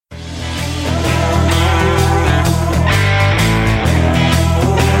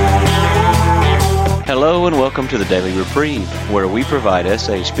welcome to the Daily Reprieve, where we provide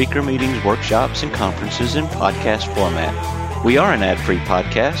SA speaker meetings, workshops, and conferences in podcast format. We are an ad-free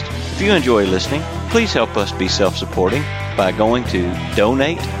podcast. If you enjoy listening, please help us be self-supporting by going to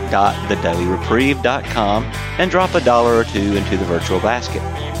donate.thedailyreprieve.com and drop $1 or $2 into the virtual basket.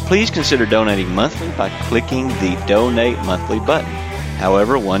 Please consider donating monthly by clicking the Donate Monthly button.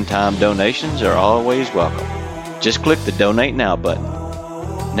 However, one-time donations are always welcome. Just click the Donate Now button.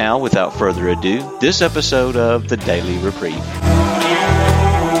 Now, without further ado, this episode of the Daily Reprieve.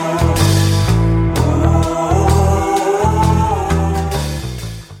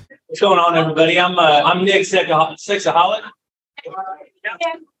 What's going on, everybody? I'm Nick, Sexaholic.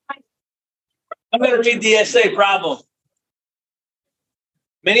 I'm going to read the essay problem.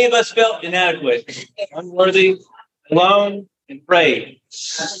 Many of us felt inadequate, unworthy, alone, and afraid.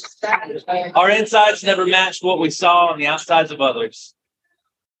 Our insides never matched what we saw on the outsides of others.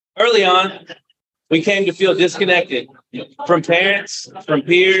 Early on, we came to feel disconnected from parents, from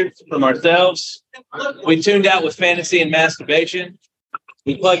peers, from ourselves. We tuned out with fantasy and masturbation.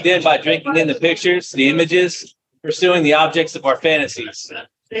 We plugged in by drinking in the pictures, the images, pursuing the objects of our fantasies.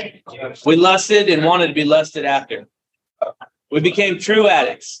 We lusted and wanted to be lusted after. We became true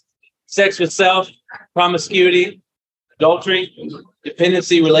addicts. Sex with self, promiscuity, adultery,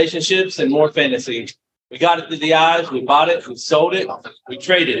 dependency relationships, and more fantasy. We got it through the eyes, we bought it, we sold it, we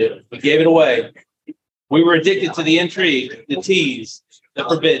traded it, we gave it away. We were addicted to the intrigue, the tease, the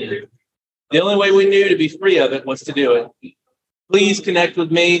forbidden. The only way we knew to be free of it was to do it. Please connect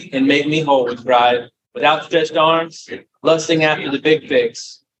with me and make me whole, we cried. With outstretched arms, lusting after the big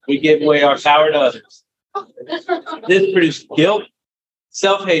fix, we gave away our power to others. This produced guilt,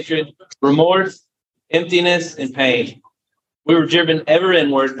 self-hatred, remorse, emptiness, and pain. We were driven ever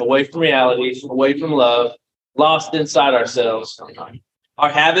inward, away from reality, away from love, lost inside ourselves. Our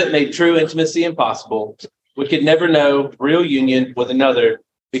habit made true intimacy impossible. We could never know real union with another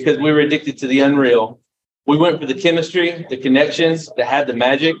because we were addicted to the unreal. We went for the chemistry, the connections that had the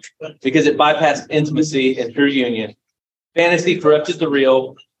magic because it bypassed intimacy and true union. Fantasy corrupted the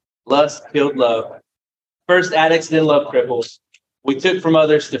real. Lust killed love. First addicts, then love cripples. We took from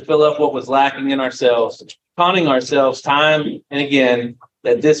others to fill up what was lacking in ourselves, taunting ourselves time and again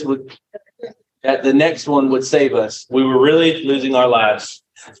that the next one would save us. We were really losing our lives.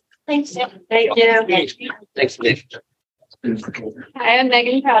 Thanks, Nick. Thank you. Thanks, Nick. Hi, I'm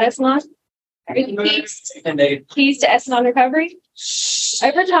Megan Proudesmont. Keys to S&On recovery.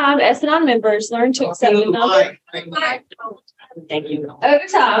 Over time, S&On members learn to accept the number. Thank you. Over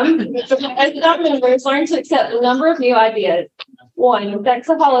time, S&On members learn to accept a number of new ideas. One,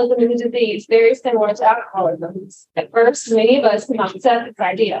 sexaholism is a disease very similar to alcoholism. At first, many of us cannot accept this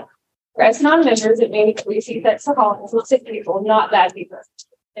idea. For S&On members, it means we see sexaholics as sick people, not bad people.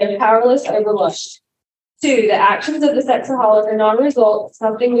 They're powerless over lust. Two, the actions of the sexaholic are not a result of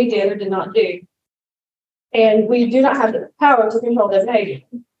something we did or did not do. And we do not have the power to control their behavior.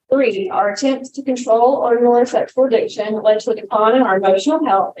 Three, our attempts to control or ignore sexual addiction led to a decline in our emotional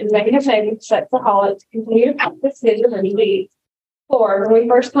health and may have made the sexaholic to continue to practice his or her disease. Four, when we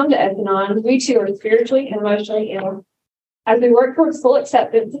first come to S&On, we too are spiritually and emotionally ill. As we work towards full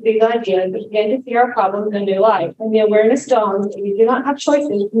acceptance of these ideas, we begin to see our problems in a new light, and the awareness dawns that we do not have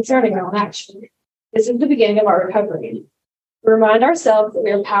choices concerning our own actions. This is the beginning of our recovery. We remind ourselves that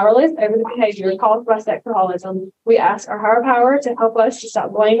we are powerless over the behavior caused by sexaholism. We ask our higher power to help us to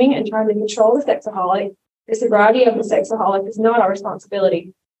stop blaming and trying to control the sexaholic. The sobriety of the sexaholic is not our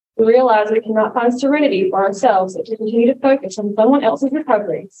responsibility. We realize we cannot find serenity for ourselves if we continue to focus on someone else's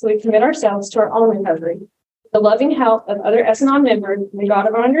recovery, so we commit ourselves to our own recovery. With the loving help of other S&On members and the God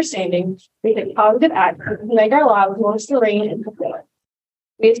of our understanding, we take positive actions to make our lives more serene and fulfilling.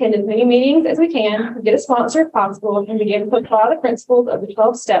 We attend as many meetings as we can, get a sponsor if possible, and begin to apply the principles of the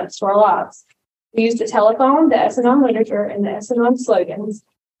 12 steps to our lives. We use the telephone, the S&On literature, and the S&On slogans.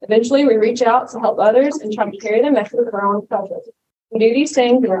 Eventually, we reach out to help others and try to carry the message of our own recovery. We do these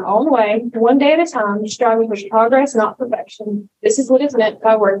things in our own way, one day at a time, striving for progress, not perfection. This is what is meant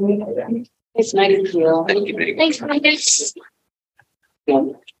by working together. It's nice to feel. Thanks, Megan.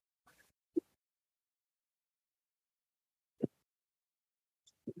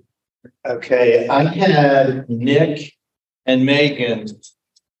 Okay, I had Nick and Megan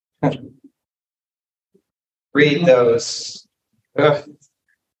read those. I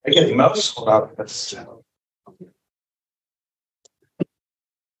get emotional about this.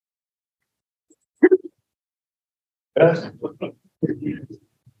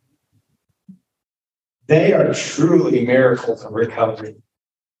 They are truly miracles of recovery.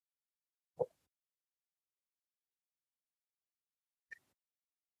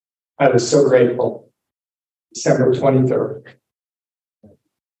 I was so grateful December 23rd.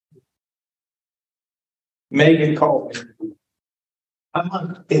 Megan called me.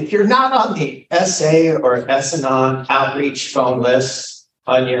 If you're not on the SA or SNON outreach phone list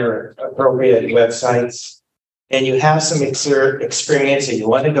on your appropriate websites, and you have some experience and you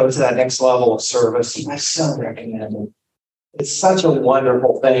want to go to that next level of service, I so recommend it. It's such a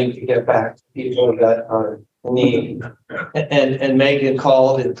wonderful thing to get back to people that are in need. And Megan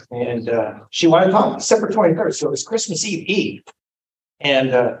called and she wanted to call December 23rd. So it was Christmas Eve.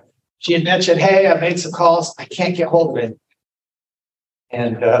 And she had mentioned, hey, I made some calls. I can't get hold of it.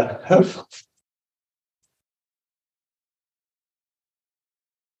 And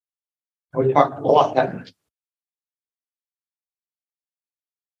we talked a lot that night.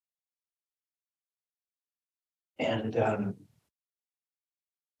 And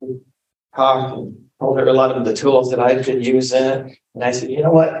told her a lot of the tools that I've been using. And I said, you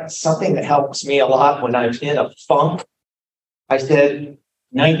know what? Something that helps me a lot when I'm in a funk. I said,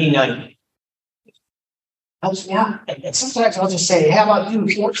 90-90. Helps me out. And sometimes I'll just say, how about you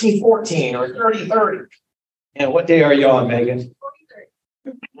 14-14 or 30-30? And what day are you on, Megan?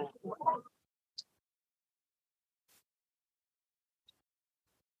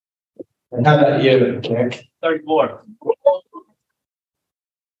 And how about you, Nick? 34.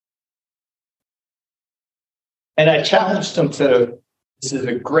 And I challenged them to, this is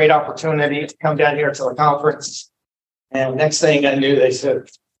a great opportunity to come down here to the conference. And next thing I knew, they said,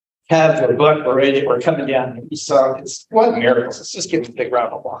 have the book, we're coming down. So it's what miracles. Let's just give them a big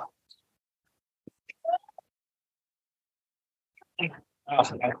round of applause.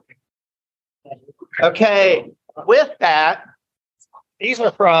 Okay, with that, these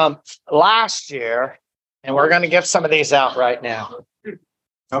are from last year, and we're going to give some of these out right now.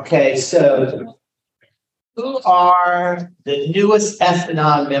 Okay, so who are the newest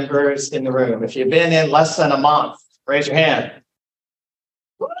Ethnon members in the room? If you've been in less than a month, raise your hand.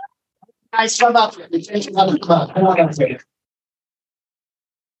 Guys, come up. Come on up here.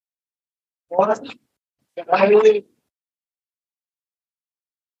 How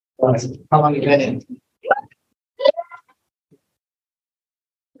long have you been in?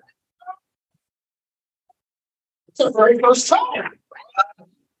 It's the very first time.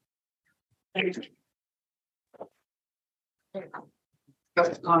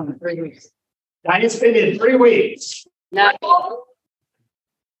 On 3 weeks. It's been in 3 weeks. No.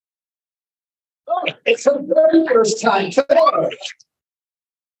 It's the very first time today.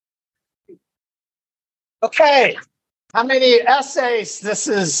 Okay. How many essays? This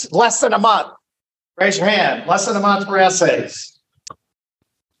is less than a month. Raise your hand. Less than a month for essays.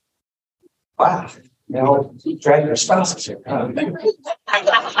 Wow. Now, drag your spouses here. How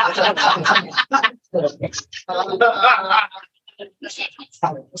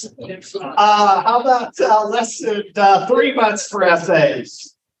about less than 3 months for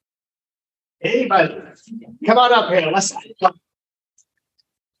essays? Anybody? Come on up here. Let's.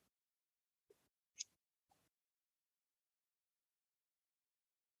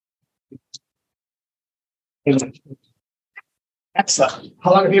 Excellent.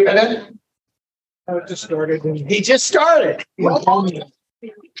 How long have you been in? I just started. He just started. It's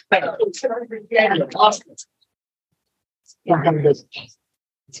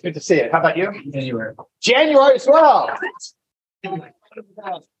good to see it. How about you? January. January as well.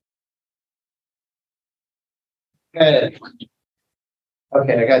 Good.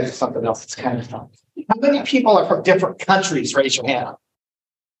 Okay, I got to do something else. It's kind of fun. How many people are from different countries? Raise your hand.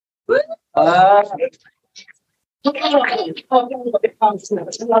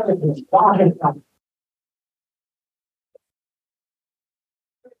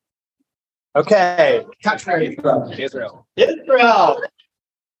 Okay. Country are you from? Israel. Israel.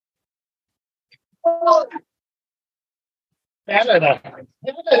 Canada.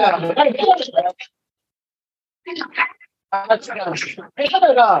 Get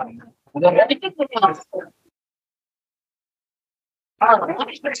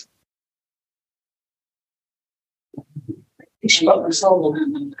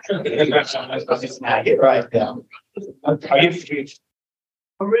right down. Are you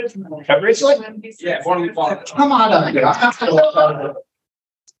originally? Yeah, born in Florida. Come on up here.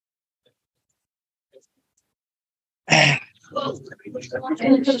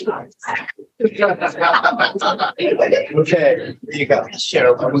 Okay, here you go.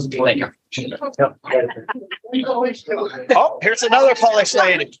 Oh, here's another Polish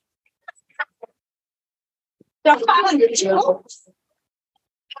lady.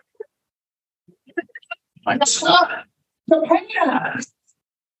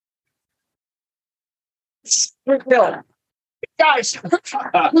 Guys,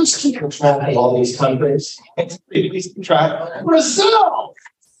 who's keeping track of all these countries? It's pretty easy to track. Brazil!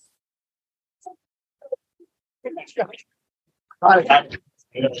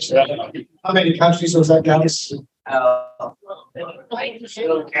 How many countries was that, guys? How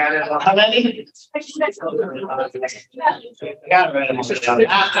many? That's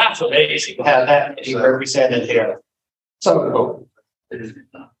amazing to have that many represented here. So cool.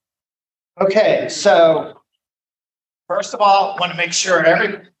 Okay, so first of all, I want to make sure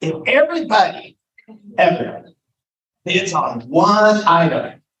everybody is on one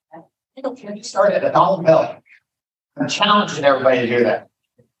item. You know, can you start at $1 bill? I'm challenging everybody to do that.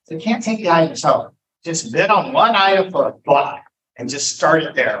 So you can't take the items home. Just bid on one item for a block and just start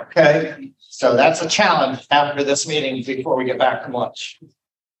it there, okay? So that's a challenge after this meeting before we get back from lunch.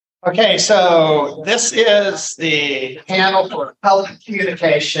 Okay, so this is the panel for healthy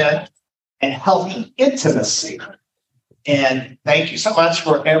communication and healthy intimacy. And thank you so much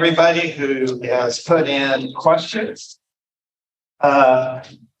for everybody who has put in questions.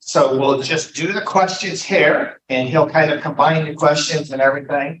 So we'll just do the questions here, and he'll kind of combine the questions and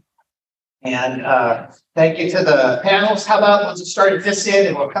everything. And thank you to the panels. How about we'll just start at this end,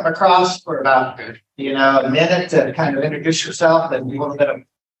 and we'll come across for about, a minute to kind of introduce yourself and a little bit of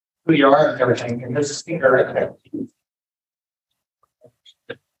who you are and everything. And there's a speaker right there.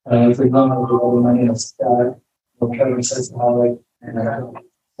 My name is Scott. I'm Kevin Sexaholic.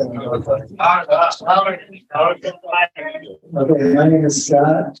 Okay, my name is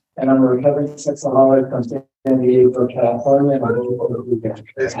Scott, and I'm a recovering sexaholic from San Diego, California.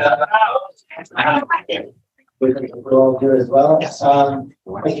 We're all here as well.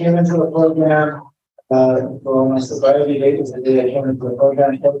 I came into the program for my sobriety date was the day I came into the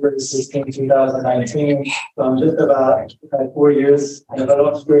program, February 16, 2019. So I'm just about 4 years. And if I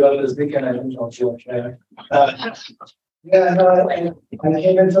don't screw it up this weekend, I think I'll feel okay. I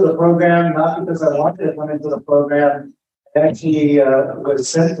came into the program not because I wanted to come into the program. I actually was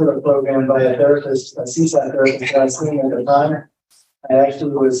sent to the program by a therapist, a CSAT therapist that I was seeing at the time. I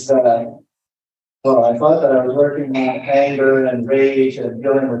actually was, I thought that I was working on anger and rage and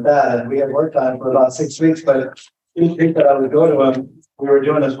dealing with that. And we had worked on it for about 6 weeks, but each week that I would go to him, we were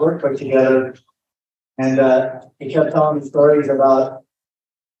doing this workbook together. And he kept telling me stories about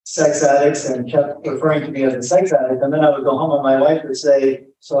sex addicts and kept referring to me as a sex addict. And then I would go home and my wife would say,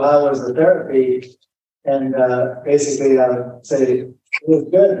 so how was the therapy? And basically I would say, it was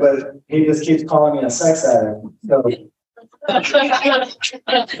good, but he just keeps calling me a sex addict.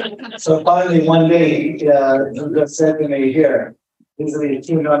 So finally one day, he just said to me, here, these are the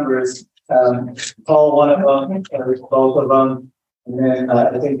team numbers, call one of them or both of them. And then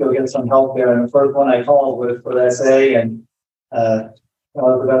I think you'll get some help there. And the first one I called was for SA, and that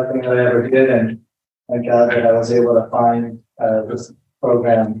was the best thing that I ever did, and thank God that I was able to find this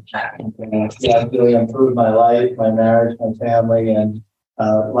program. And, it really improved my life, my marriage, my family, and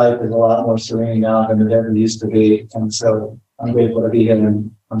life is a lot more serene now than it ever used to be. And so I'm grateful to be here,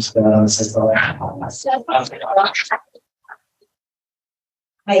 and I'm staying on the sixth level.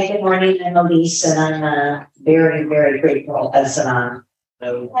 Hi, good morning. I'm Elise, and I'm very, very grateful as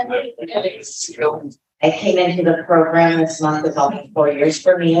I came into the program this month. It's almost 4 years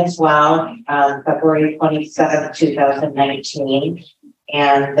for me as well, February 27th, 2019.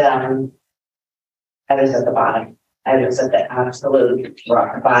 And I was at the bottom. I was at the absolute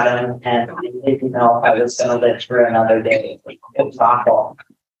rock bottom, and I didn't know if I was going to live through another day. It was awful.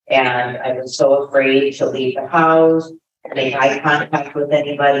 And I was so afraid to leave the house, make eye contact with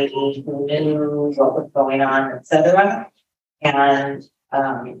anybody who knew what was going on, etc. And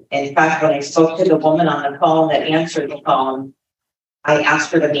in fact, when I spoke to the woman on the phone that answered the phone, I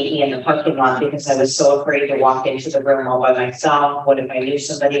asked her to meet me in the parking lot because I was so afraid to walk into the room all by myself. What if I knew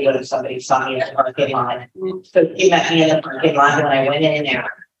somebody? What if somebody saw me in the parking lot? So she met me in the parking lot when I went in there.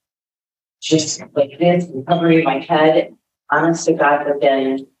 Just like this, covering my head. Honest to God,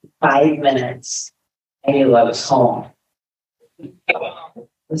 within 5 minutes, I knew I was home. It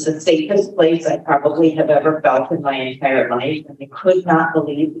was the safest place I probably have ever felt in my entire life. And I could not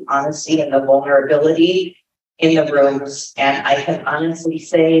believe the honesty and the vulnerability in the rooms. And I can honestly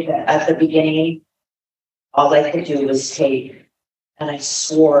say that at the beginning, all I could do was take. And I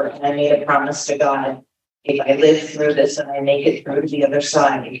swore and I made a promise to God, if I live through this and I make it through to the other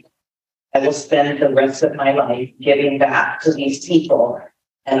side, I will spend the rest of my life giving back to these people.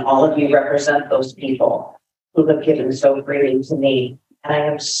 And all of you represent those people who have given so freely to me. And I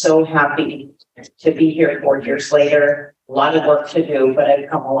am so happy to be here 4 years later. A lot of work to do, but I've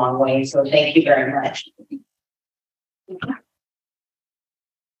come a long way. So thank you very much.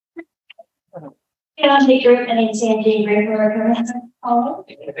 Yeah, hey group, my name's Sandy Greer.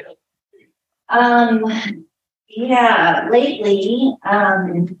 Yeah, lately,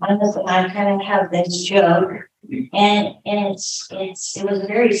 my husband and I kind of have this joke, and it was a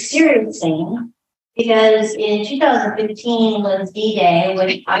very serious thing because in 2015 was D-Day,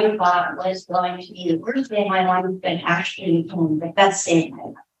 which I thought was going to be the worst day of my life, but actually became the best day of my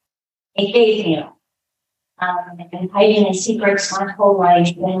life. It gave me. I've been hiding in secrets my whole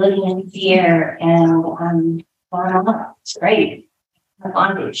life, been living in fear, and it's great,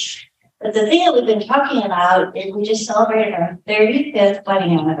 bondage. But the thing that we've been talking about is we just celebrated our 35th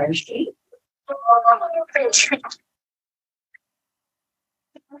wedding anniversary.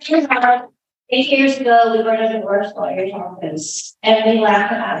 8 years ago, we were in a divorce lawyer's office, and we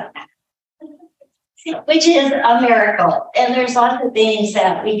laughed about it. Which is a miracle. And there's lots of things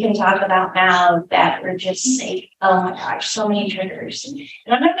that we can talk about now that we're just saying, oh my gosh, so many triggers. And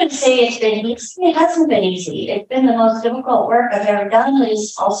I'm not going to say it's been easy. It hasn't been easy. It's been the most difficult work I've ever done, but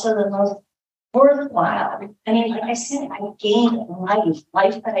it's also the most worthwhile. I mean, like I said, I gained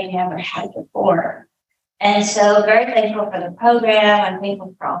life that I never had before. And so very thankful for the program. I'm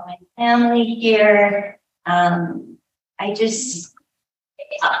thankful for all my family here. I just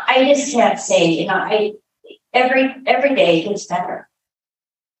can't say, every day gets better.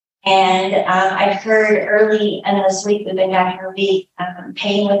 And I've heard early in this week, we've been down here week,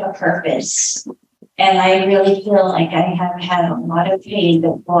 pain with a purpose. And I really feel like I have had a lot of pain,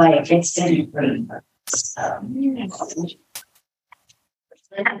 but boy, it's been great.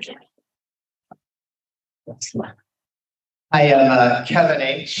 I am Kevin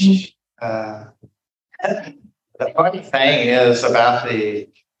H. The funny thing is about the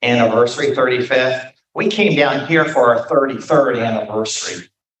anniversary, 35th, we came down here for our 33rd anniversary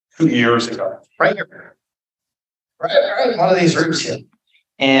 2 years ago, right here, right, one of these rooms here.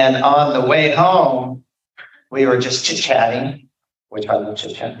 And on the way home, we were just chit-chatting, which I love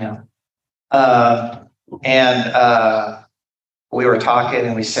chit-chat now. We were talking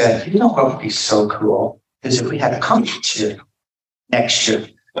and we said, you know what would be so cool is if we had a concert here next year.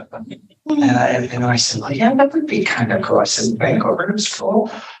 And I said, well, yeah, that would be kind of cool. I said, Vancouver is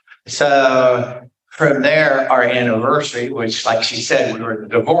cool. So from there, our anniversary, which, like she said, we were in the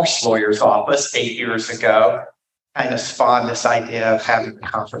divorce lawyer's office 8 years ago, kind of spawned this idea of having a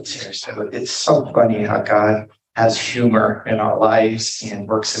conference here. So it's so funny how God has humor in our lives and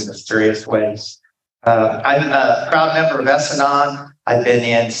works in mysterious ways. I'm a proud member of S&On. I've been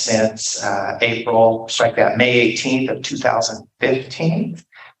in since April, May 18th of 2015.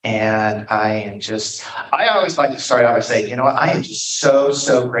 And I always like to start out by saying, you know what, I am just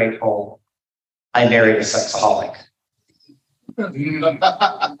so grateful I married a sexaholic.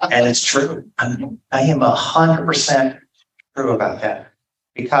 And it's true. I am 100% true about that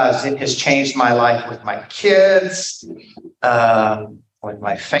because it has changed my life with my kids, with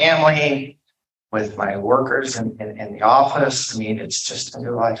my family, with my workers in the office. I mean, it's just a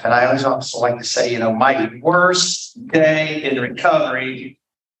new life. And I always also like to say, my worst day in recovery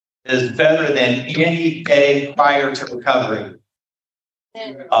is better than any day prior to recovery.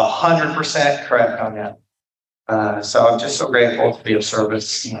 100% correct on that. So I'm just so grateful to be of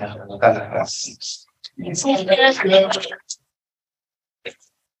service. That's I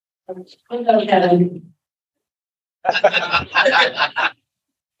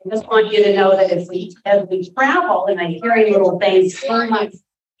just want you to know that as we travel and I hear little things, who am I?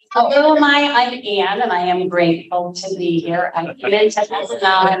 I'm Ann, and I am grateful to be here. I'm into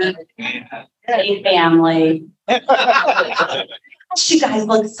S&On, a family. You guys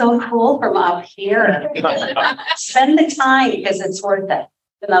look so cool from up here. Spend the time because it's worth it.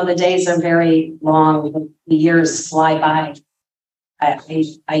 Even though the days are very long, the years fly by.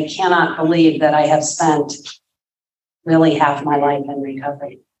 I cannot believe that I have spent really half my life in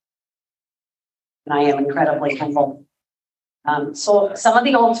recovery. And I am incredibly humble. So some of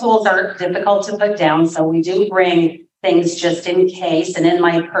the old tools are difficult to put down. So we do bring things just in case. And in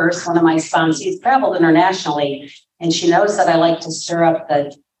my purse, one of my sponsees traveled internationally, and she knows that I like to stir up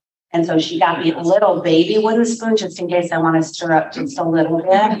and so she got me a little baby wooden spoon just in case I want to stir up just a little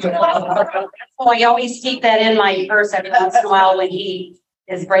bit. So I always keep that in my purse every once in a while when he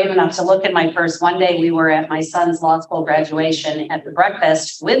is brave enough to look in my purse. One day we were at my son's law school graduation at the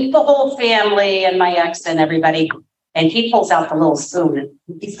breakfast with the whole family and my ex and everybody. And he pulls out the little spoon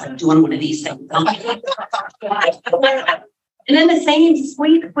and he's like doing one of these things. And then the same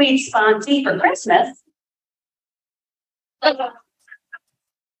sweet sponsee for Christmas.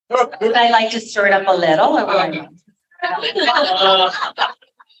 Did I like to stir it up a little?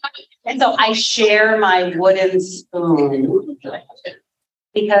 And so I share my wooden spoon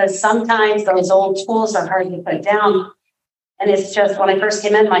because sometimes those old tools are hard to put down. And it's just, when I first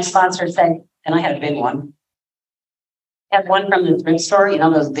came in, my sponsor said, and I had a big one. I had one from the thrift store, you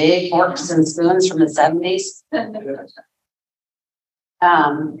know, those big forks and spoons from the 70s.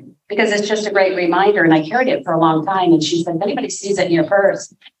 Because it's just a great reminder, and I carried it for a long time. And she said, if anybody sees it in your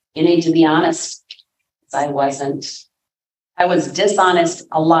purse, you need to be honest. I wasn't. I was dishonest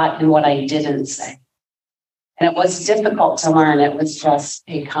a lot in what I didn't say. And it was difficult to learn. It was just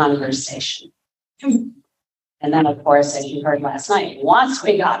a conversation. And then, of course, as you heard last night, once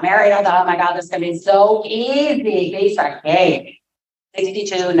we got married, I thought, oh my God, this is going to be so easy. Piece of cake.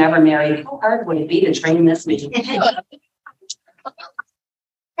 62, never married. How hard would it be to train this me?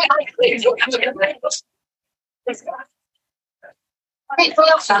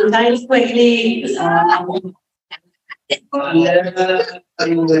 Sometimes quickly. So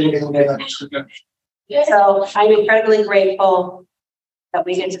I'm incredibly grateful that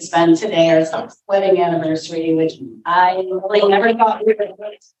we get to spend today our wedding anniversary, which I really never thought we would.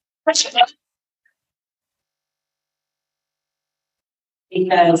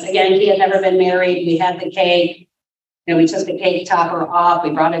 Because again, he had never been married. We had the cake. You know, we took the cake topper off. We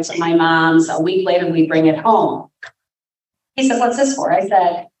brought it to my mom's. A week later, we bring it home. He said, what's this for? I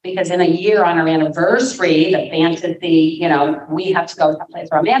said, because in a year on our anniversary, the fantasy, you know, we have to go someplace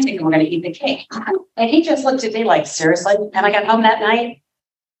romantic and we're going to eat the cake. And he just looked at me like, seriously? And I got home that night,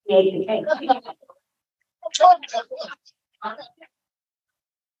 he ate the cake.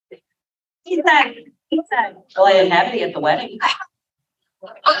 He said, well, I didn't have any at the wedding.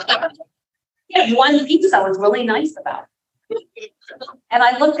 He had one piece I was really nice about. And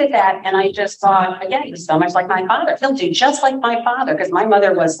I looked at that and I just thought, again, he was so much like my father. He'll do just like my father, because my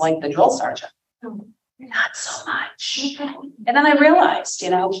mother was like the drill sergeant. Not so much. And then I realized, you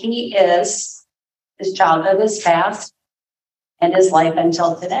know, he is, his childhood is past and his life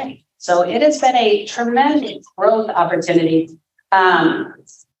until today. So it has been a tremendous growth opportunity.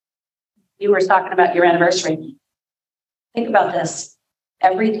 You were talking about your anniversary. Think about this.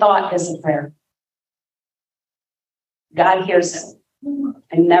 Every thought is a prayer. God hears it.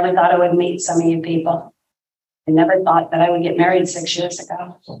 I never thought I would meet some of you people. I never thought that I would get married 6 years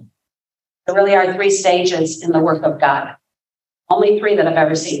ago. There really are 3 stages in the work of God. Only 3 that I've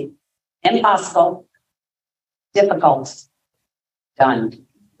ever seen. Impossible, difficult, done.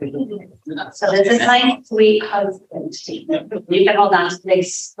 So this is my sweet husband. You can hold on to the big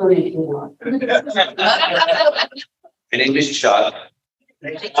spoon if you want. My name is Chuck.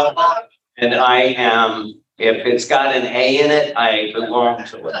 And I am, if it's got an A in it, I belong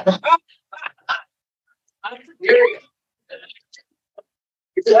to it. I'm serious.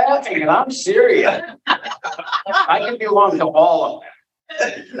 You're laughing and I'm serious. I can belong to all of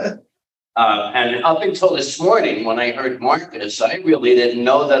them. And up until this morning, when I heard Marcus, I really didn't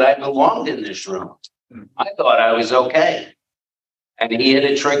know that I belonged in this room. I thought I was okay. And he hit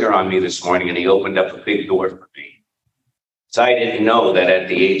a trigger on me this morning and he opened up a big door for me. So I didn't know that at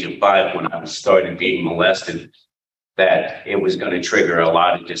the age of 5, when I started being molested, that it was going to trigger a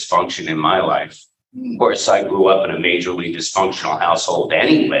lot of dysfunction in my life. Of course, I grew up in a majorly dysfunctional household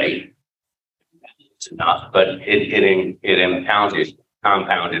anyway. It's enough, but it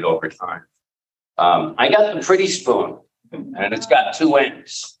compounded over time. I got the pretty spoon, and it's got 2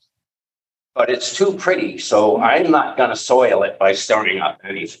 ends. But it's too pretty, so I'm not going to soil it by stirring up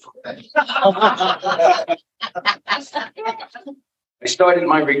anything. I started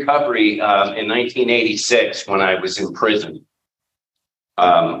my recovery in 1986 when I was in prison.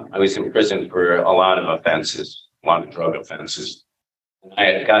 I was in prison for a lot of offenses, a lot of drug offenses. I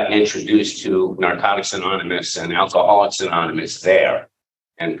had gotten introduced to Narcotics Anonymous and Alcoholics Anonymous there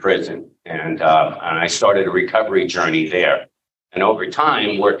in prison. And I started a recovery journey there. And over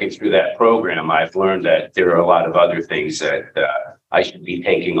time, working through that program, I've learned that there are a lot of other things that I should be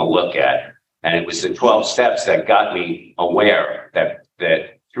taking a look at. And it was the 12 steps that got me aware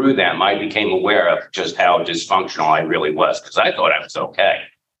that through them, I became aware of just how dysfunctional I really was, because I thought I was okay.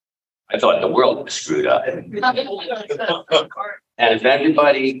 I thought the world was screwed up. And if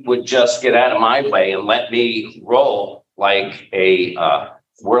everybody would just get out of my way and let me roll like a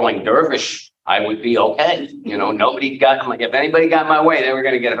whirling dervish, I would be okay. You know, if anybody got in my way, they were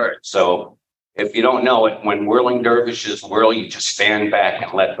going to get hurt. So if you don't know it, when whirling dervishes whirl, you just stand back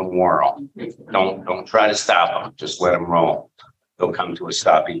and let them whirl. Don't try to stop them. Just let them roll. They'll come to a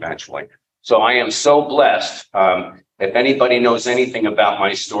stop eventually. So I am so blessed. If anybody knows anything about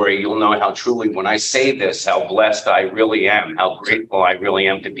my story, you'll know how truly, when I say this, how blessed I really am, how grateful I really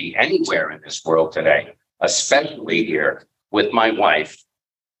am to be anywhere in this world today, especially here with my wife,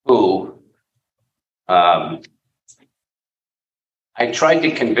 who I tried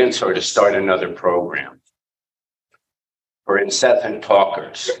to convince her to start another program for incessant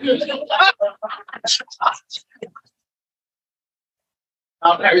talkers.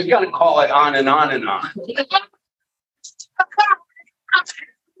 I was going to call it On and On and On.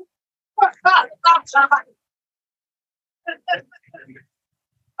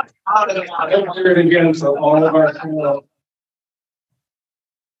 I'll hear it again, so all of our.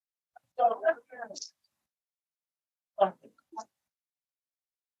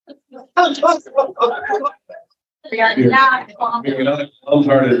 We are not. You're not a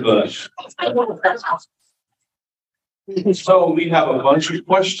cold-hearted bush. So we have a bunch of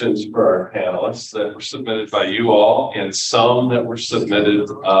questions for our panelists that were submitted by you all and some that were submitted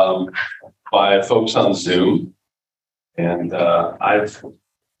by folks on Zoom. And I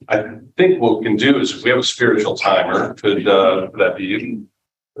think what we can do is if we have a spiritual timer, could that be you?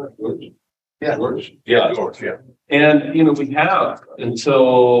 Yeah. Yeah. And, you know, we have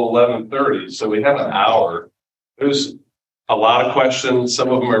until 11:30, so we have an hour. There's a lot of questions. Some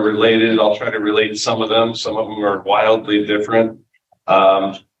of them are related. I'll try to relate some of them. Some of them are wildly different.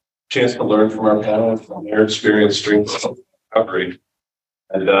 Chance to learn from our panelists, from their experience during recovery.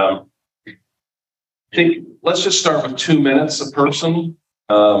 And I think let's just start with 2 minutes a person.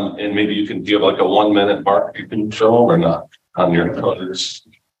 And maybe you can give like a 1 minute mark you can show them or not on your others.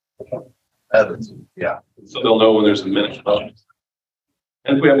 Yeah. So they'll know when there's a minute left.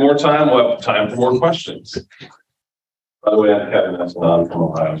 And if we have more time, we'll have time for more questions. By the way, I'm Kevin. That's on from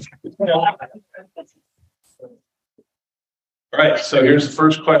Ohio. All right. So here's the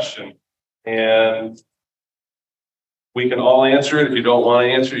first question. And we can all answer it. If you don't want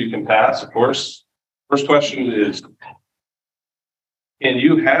to answer, you can pass, of course. First question is, can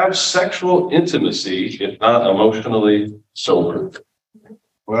you have sexual intimacy if not emotionally sober?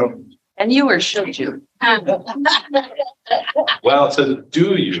 Well, And you or should you? well, it's a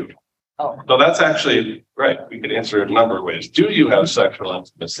do you. Oh. So that's actually right. We could answer it a number of ways. Do you have sexual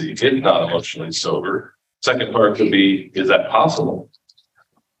intimacy if not emotionally sober? Second part could be, is that possible?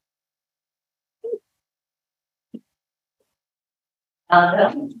 Thank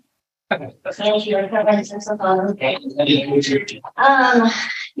you.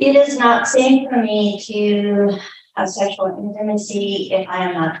 It is not safe for me to have sexual intimacy if I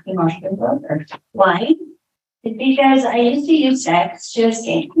am not emotionally sober. Why? It's because I used to use sex to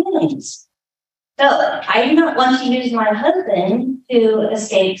escape feelings. So I do not want to use my husband to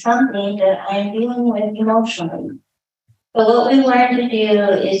escape something that I'm dealing with emotionally. But what we learn to do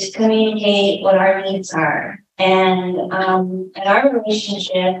is communicate what our needs are. And in our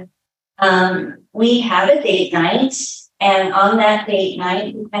relationship, we have a date night. And on that date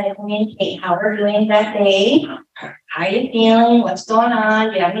night, we kind of communicate how we're doing that day. How are you feeling? What's going on?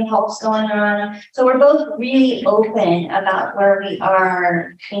 Do you have any hopes going on? So we're both really open about where we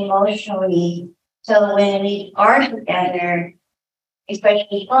are emotionally. So when we are together,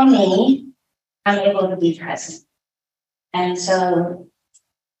 especially for me, I'm able to be present. And so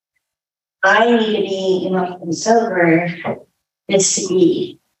I need to be emotionally sober just to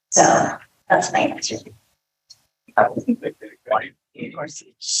be. So that's my answer.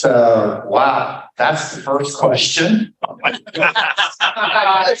 So, wow, that's the first question. Oh my God.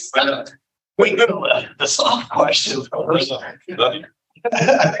 We the soft questions first.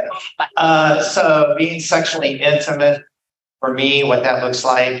 So being sexually intimate, for me, what that looks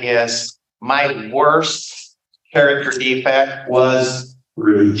like is my worst character defect was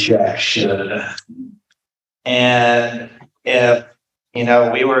rejection. And if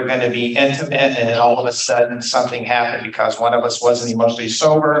we were going to be intimate and all of a sudden something happened because one of us wasn't emotionally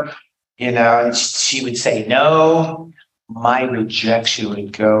sober, and she would say no, my rejection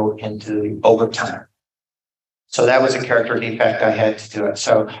would go into overtime. So that was a character defect. I had to do it.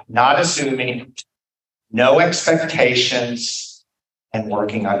 So not assuming, no expectations, and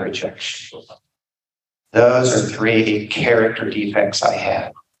working on rejection. Those are 3 character defects I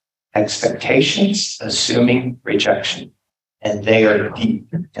had. Expectations, assuming, rejection. And they are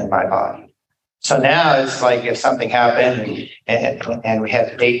deep in my body. So now it's like if something happened and we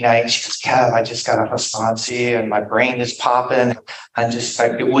had a date night, she goes, Kev, I just got off a sponsee and my brain is popping. I'm just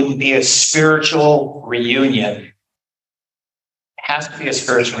like, it wouldn't be a spiritual reunion. It has to be a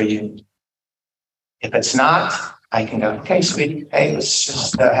spiritual reunion. If it's not, I can go, okay, sweetie, hey, let's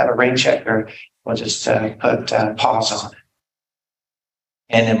just have a rain check or we'll just put pause on it.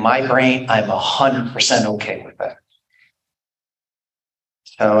 And in my brain, I'm 100% okay with that.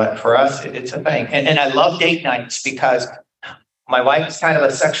 So for us, it's a thing. And I love date nights because my wife is kind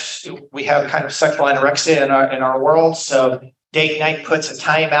of we have kind of sexual anorexia in our world. So date night puts a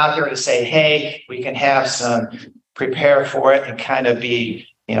time out there to say, hey, we can have some prepare for it and kind of be,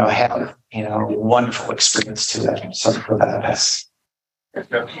 have, wonderful experience to them. So for that, that's. Thanks,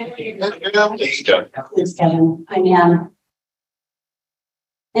 Kevin. I mean,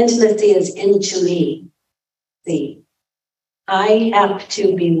 intimacy is into me. See, I have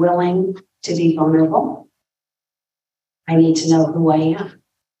to be willing to be vulnerable. I need to know who I am.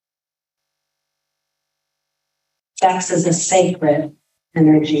 Sex is a sacred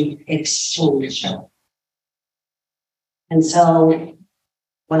energy exchange. And so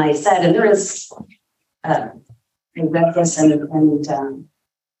when I said, and there is, I read this and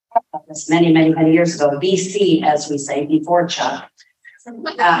this many, many, many years ago, BC, as we say, before Chuck. Even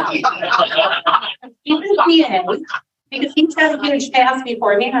BA, because he's got a huge past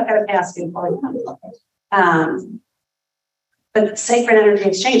before me, I've got a past before him. But sacred energy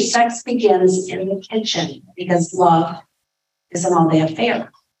exchange, sex begins in the kitchen because love is an all-day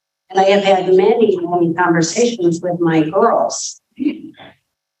affair. And I have had many, many conversations with my girls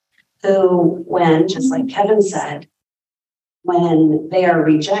who, when, just like Kevin said, when they are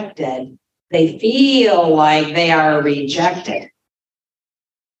rejected, they feel like they are rejected.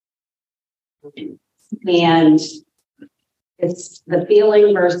 And it's the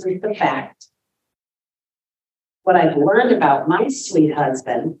feeling versus the fact. What I've learned about my sweet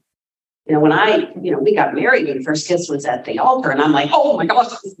husband, when we got married, the first kiss was at the altar, and I'm like, oh my gosh,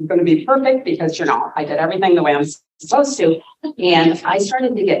 this is going to be perfect because, I did everything the way I'm supposed to. And I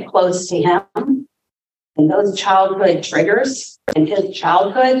started to get close to him, and those childhood triggers in his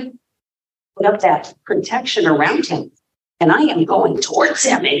childhood put up that protection around him. And I am going towards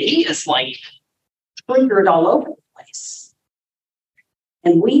him, and he is like triggered all over the place.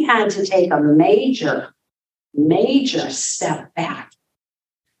 And we had to take a major step back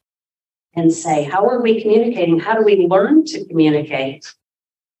and say, how are we communicating? How do we learn to communicate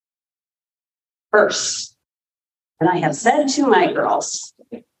first? And I have said to my girls,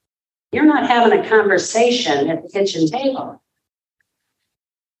 you're not having a conversation at the kitchen table.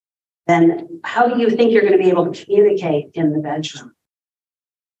 Then how do you think you're going to be able to communicate in the bedroom?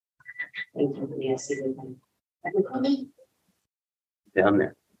 Thank you, Nancy. Down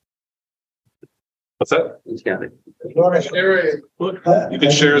there. What's that? He's got it. You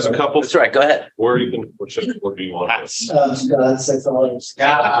can share as a couple. That's right. Go ahead. Or you can, what do you want? Scott, Scott.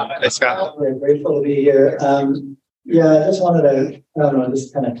 Hey, Scott. We're grateful to be here. Yeah, I just wanted to,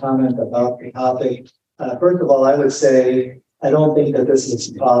 just kind of comment about the topic. First of all, I would say, I don't think that this is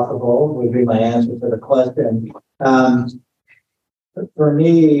possible, would be my answer to the question. For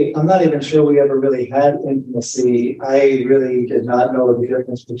me, I'm not even sure we ever really had intimacy. I really did not know the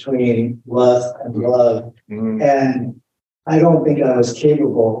difference between lust and love. Mm-hmm. And I don't think I was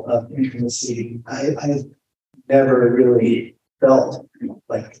capable of intimacy. I never really felt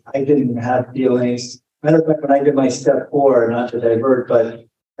like I didn't have feelings. Matter of fact, when I did my step 4, not to divert, but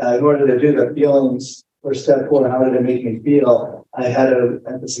in order to do the feelings for step 4, how did it make me feel? I had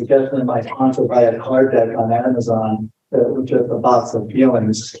at the suggestion of my sponsor, buy a card deck on Amazon, which is a box of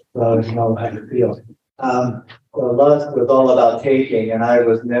feelings, so I would know how to feel. Well, lust was all about taking, and I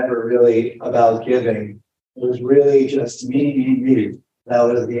was never really about giving. It was really just me. That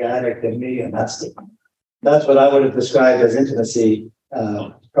was the addict in me, and that's what I would have described as intimacy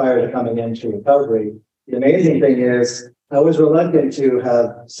prior to coming into recovery. The amazing thing is, I was reluctant to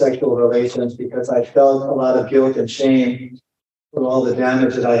have sexual relations because I felt a lot of guilt and shame for all the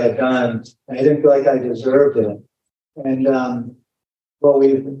damage that I had done. I didn't feel like I deserved it. And what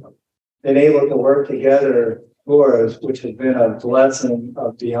we've been able to work together towards, which has been a blessing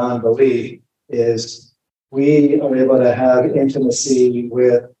of beyond belief, is we are able to have intimacy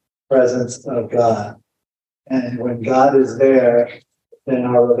with the presence of God. And when God is there, then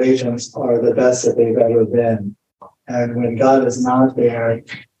our relations are the best that they've ever been. And when God is not there,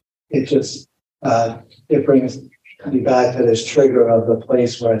 it just it brings me back to this trigger of the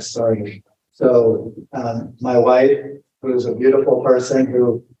place where I started. So my wife, who is a beautiful person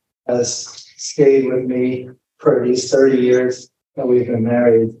who has stayed with me for these 30 years that we've been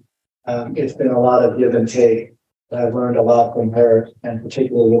married, it's been a lot of give and take. I've learned a lot from her, and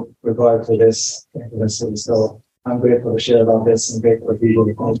particularly with regard to this intimacy. So I'm grateful to share about this and grateful to be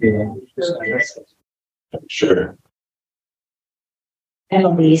here. Sure.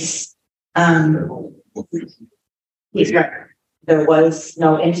 Annalise, there was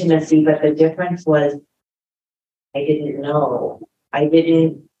no intimacy, but the difference was I didn't know. I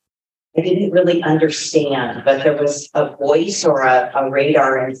didn't really understand, but there was a voice or a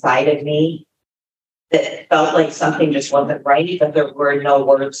radar inside of me that felt like something just wasn't right, but there were no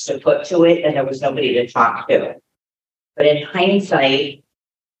words to put to it, and there was nobody to talk to. But in hindsight,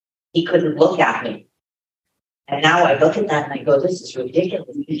 he couldn't look at me. And now I look at that and I go, this is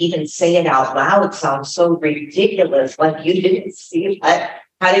ridiculous. You even say it out loud sounds so ridiculous, like you didn't see that.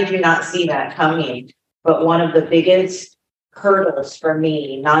 How did you not see that coming? But one of the biggest hurdles for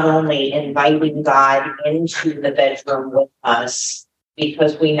me, not only inviting God into the bedroom with us,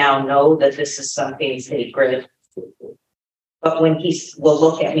 because we now know that this is something sacred, but when he will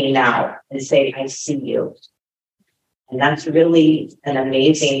look at me now and say, I see you. And that's really an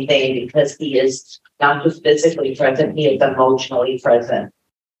amazing thing, because he is not just physically present, he is emotionally present.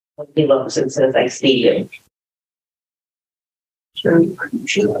 When he looks and says, I see you. Here's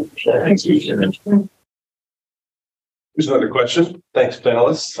another question. Thanks,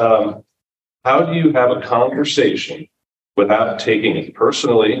 panelists. How do you have a conversation without taking it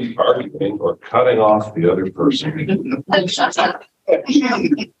personally, arguing, or cutting off the other person? I'll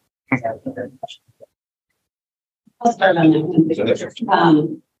start on that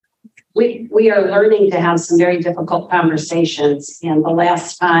one. We are learning to have some very difficult conversations. And the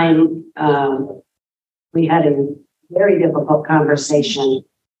last time we had a very difficult conversation,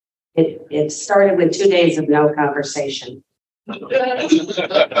 it started with 2 days of no conversation,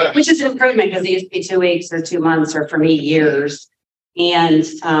 which is an improvement because it used to be 2 weeks or 2 months, or for me, years. And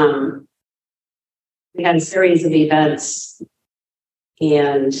we had a series of events.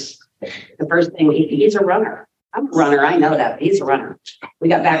 And the first thing, he's a runner. I'm a runner. I know that. He's a runner. We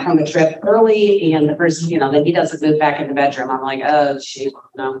got back from the trip early, and the first, then he doesn't move back in the bedroom. I'm like, oh, shoot.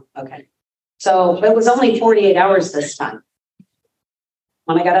 No. Okay. So it was only 48 hours this time.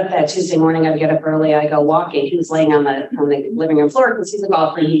 When I got up that Tuesday morning, I'd get up early. I go walking. He was laying on the living room floor because he's a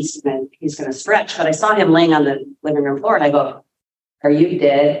golfer. He's going to stretch. But I saw him laying on the living room floor, and I go, are you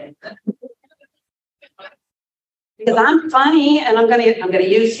dead? Because I'm funny, and I'm going to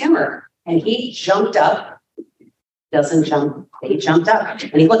use humor. And he jumped up. Doesn't jump. He jumped up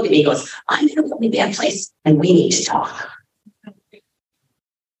and he looked at me and goes, I'm in a really bad place and we need to talk.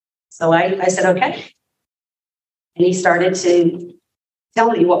 So I said, okay. And he started to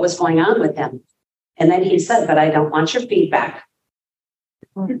tell me what was going on with him. And then he said, but I don't want your feedback.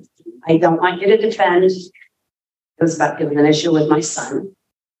 I don't want you to defend. It was about an issue with my son.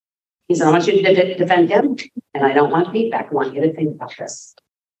 He said, I want you to defend him and I don't want feedback. I want you to think about this.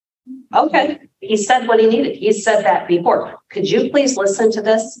 Okay. He said what he needed. He said that before. Could you please listen to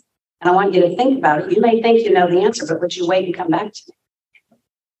this? And I want you to think about it. You may think you know the answer, but would you wait and come back to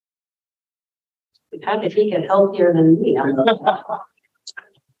me? How did he get healthier than me? But when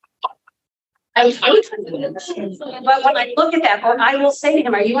I look at that, or I will say to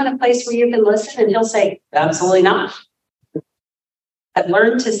him, are you in a place where you can listen? And he'll say, absolutely not. I've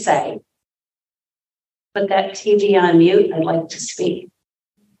learned to say, put that TV on mute. I'd like to speak.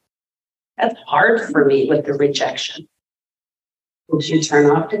 That's hard for me with the rejection. Would you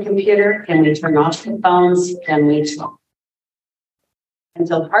turn off the computer? Can we turn off the phones? Can we talk? And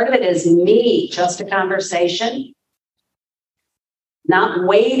so part of it is me, just a conversation, not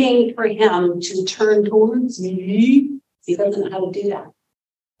waiting for him to turn towards me. He doesn't know how to do that.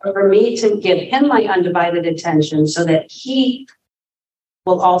 Or for me to give him my undivided attention so that he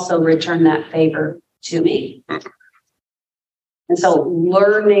will also return that favor to me. And so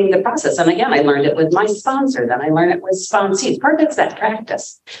learning the process, and again, I learned it with my sponsor, then I learned it with sponsees. Part of it's that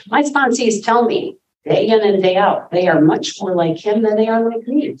practice. My sponsees tell me day in and day out, they are much more like him than they are like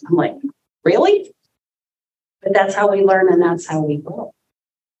me. I'm like, really? But that's how we learn and that's how we grow.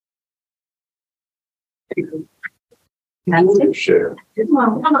 Sure.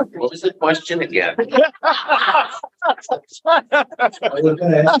 What was the question again? I was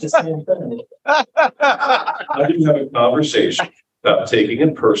going to ask the same thing. How do you have a conversation without taking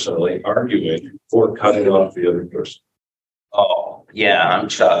it personally, arguing, or cutting off the other person? Oh, yeah, I'm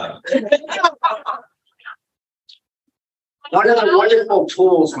Chuck. One of the wonderful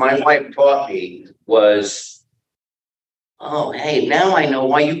tools my wife taught me was, oh, hey, now I know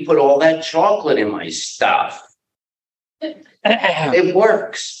why you put all that chocolate in my stuff. It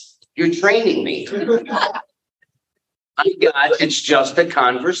works. You're training me. My God, it's just a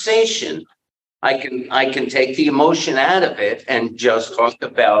conversation. I can take the emotion out of it and just talk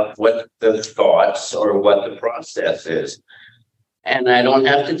about what the thoughts or what the process is. And I don't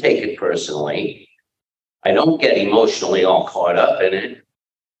have to take it personally. I don't get emotionally all caught up in it.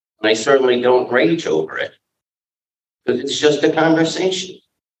 And I certainly don't rage over it. Because it's just a conversation.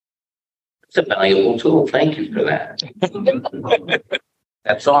 It's a valuable tool. Thank you for that.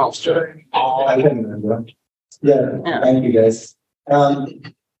 That's all, sir. I can remember. Yeah, thank you guys. I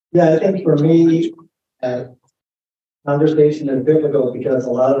think for me, conversation is difficult because a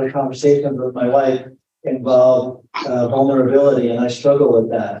lot of the conversations with my wife involve vulnerability, and I struggle with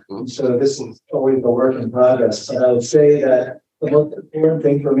that. And so this is always a work in progress. But I would say that the most important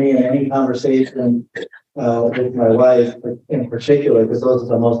thing for me in any conversation with my wife, in particular, because those are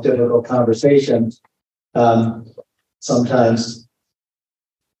the most difficult conversations, sometimes,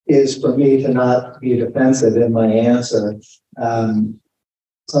 is for me to not be defensive in my answer.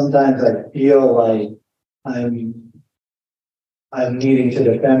 Sometimes I feel like I'm needing to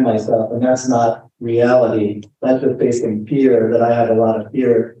defend myself, and that's not reality. That's just based in fear, that I have a lot of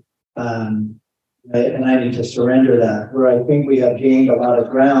fear. And I need to surrender that. Where I think we have gained a lot of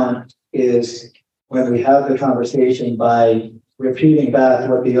ground is when we have the conversation by repeating back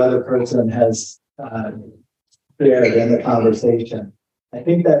what the other person has shared in the conversation. I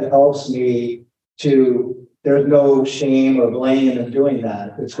think that helps me to, there's no shame or blame in doing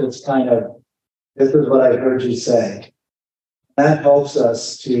that. It's just kind of, this is what I heard you say. That helps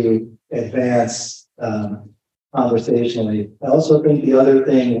us to advance conversationally. I also think the other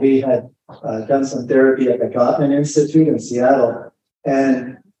thing, we had done some therapy at the Gottman Institute in Seattle,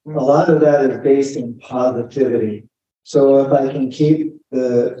 and a lot of that is based in positivity. So if I can keep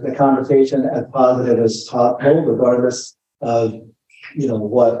the conversation as positive as possible, regardless of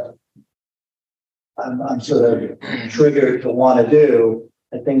what I'm sort of triggered to want to do,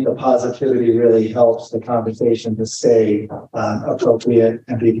 I think the positivity really helps the conversation to stay appropriate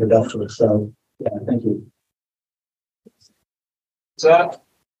and be productive. So, yeah, thank you.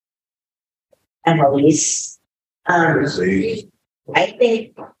 I'm Elise. I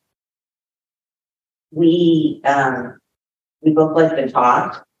think we both like to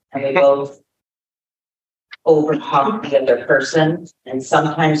talk, and we both over talk the other person, and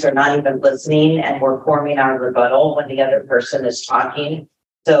sometimes they're not even listening, and we're forming our rebuttal when the other person is talking.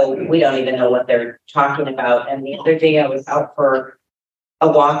 So we don't even know what they're talking about. And the other day I was out for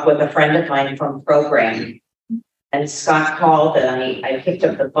a walk with a friend of mine from program, and Scott called, and I picked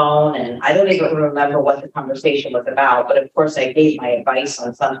up the phone, and I don't even remember what the conversation was about, but of course I gave my advice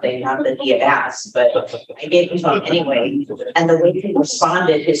on something, not that he had asked, but I gave it to him anyway. And the way he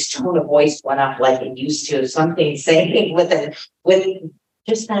responded, his tone of voice went up like it used to, something saying with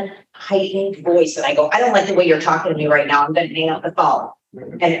just that heightened voice. And I go, I don't like the way you're talking to me right now. I'm going to hang up the phone.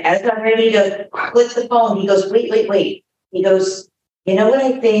 And as I'm ready to click the phone, he goes, wait. He goes, you know what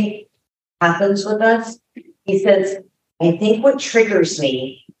I think happens with us? He says, I think what triggers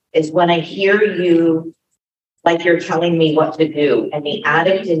me is when I hear you like you're telling me what to do. And the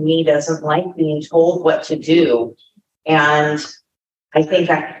addict in me doesn't like being told what to do. And I think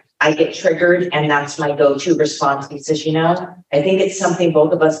I get triggered, and that's my go-to response. He says, I think it's something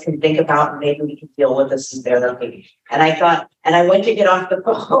both of us can think about, and maybe we can deal with this in therapy. And I thought, and I went to get off the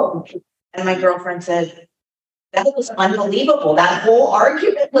phone, and my girlfriend said, that was unbelievable. That whole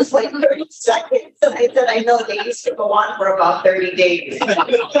argument was like 30 seconds. And I said, I know they used to go on for about 30 days.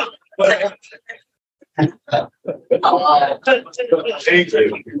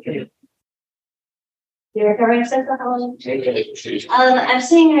 You're very simple. I'm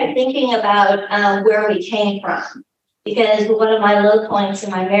sitting here thinking about where we came from, because one of my low points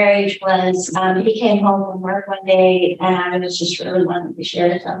in my marriage was he came home from work one day, and I was just really wanting to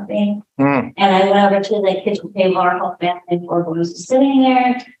share something. And I went over to the kitchen table. Our whole family, 4 boys, was sitting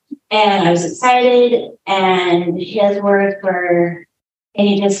there, and I was excited. And his words were, "Can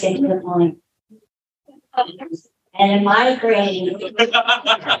you just get to the point?" And in my brain,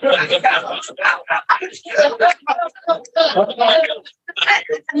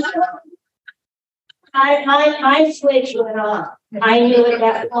 my switch went off. I knew at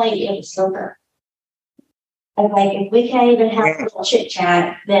that point it was over. I was like, if we can't even have a little chit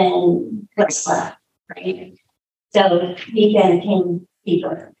chat, then what's left, right? So he came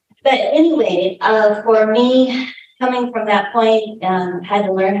deeper. But anyway, for me, coming from that point, had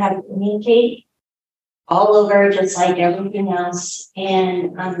to learn how to communicate all over, just like everything else.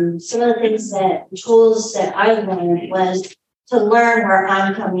 And some of the tools that I learned was to learn where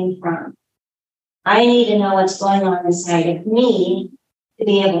I'm coming from. I need to know what's going on inside of me to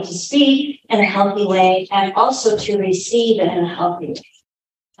be able to speak in a healthy way, and also to receive it in a healthy way.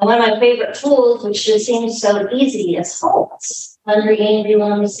 And one of my favorite tools, which just seems so easy, is HALT, hungry, angry,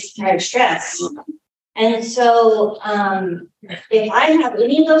 lonely, sick, tired, stress. And so if I have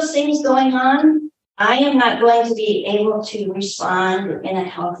any of those things going on, I am not going to be able to respond in a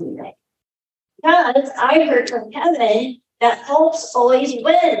healthy way. Because I heard from Kevin that HALT always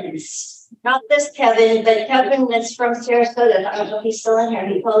wins. Not this Kevin, but Kevin that's from Sarasota. I don't know if he's still in here.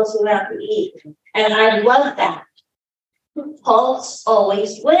 He calls me out to eat. And I love that. HALT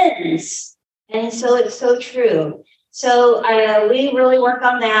always wins. And so it's so true. So we really work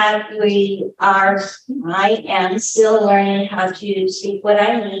on that. I am still learning how to speak what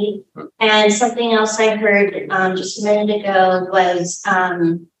I need. And something else I heard just a minute ago was I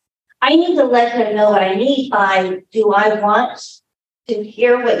need to let him know what I need by, do I want to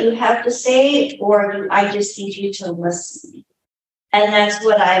hear what you have to say, or do I just need you to listen? And that's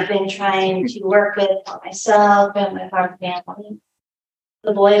what I've been trying to work with for myself and with our family.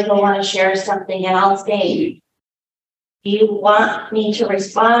 The boys will want to share something and I'll say, do you want me to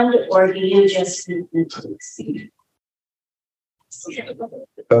respond or do you just need me to see?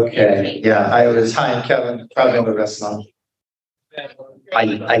 Okay, yeah, I was, hi, I'm Kevin, probably know the rest of them.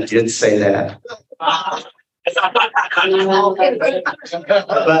 I did say that. But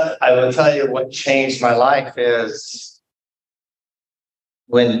I will tell you what changed my life is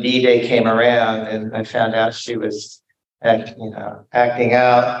when D-Day came around and I found out she was acting out,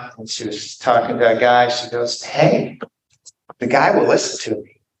 and she was talking to a guy. She goes, "Hey, the guy will listen to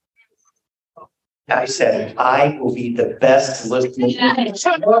me." And I said, "I will be the best listener."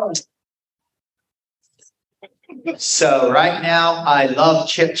 So right now, I love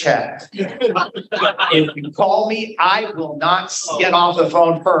chit chat. If you call me, I will not get off the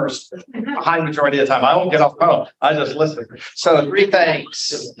phone first. A high majority of the time, I won't get off the phone. I just listen. So 3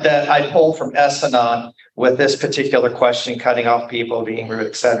 things that I pulled from Essanon with this particular question, cutting off people, being rude,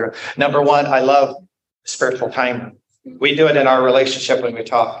 etc. Number 1, I love spiritual timer. We do it in our relationship when we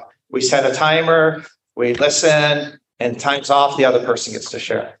talk. We set a timer, we listen, and time's off, the other person gets to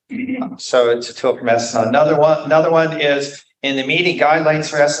share. So it's a tool from Essanon. Another one is in the meeting guidelines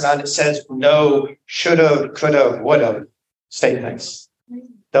for Essanon, it says no shoulda, coulda, woulda statements.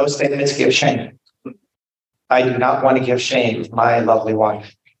 Those statements give shame. I do not want to give shame to my lovely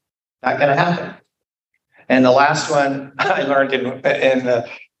wife. Not going to happen. And the last one I learned in the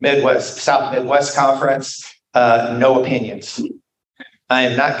South Midwest conference, no opinions. I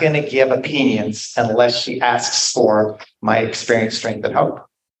am not going to give opinions unless she asks for my experience, strength, and hope.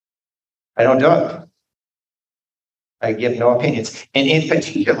 I don't do it. I give no opinions. And in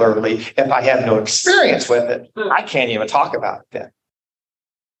particularly, if I have no experience with it, I can't even talk about it then.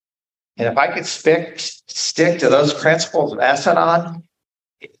 And if I could stick to those principles of Essanon,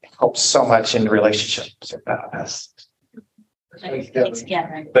 it helps so much in relationships. Thanks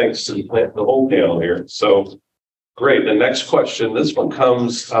to the whole panel here. So great. The next question, this one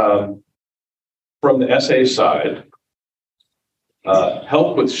comes from the SA side.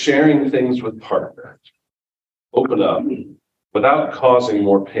 Help with sharing things with partner. Open up without causing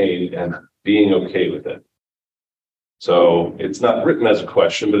more pain and being okay with it. So it's not written as a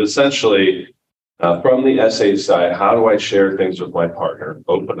question, but essentially from the SA side, how do I share things with my partner?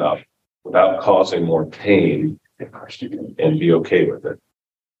 Open up without causing more pain and be okay with it.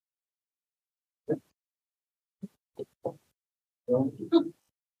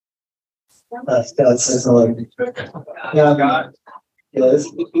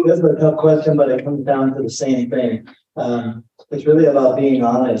 This is a tough question, but it comes down to the same thing. It's really about being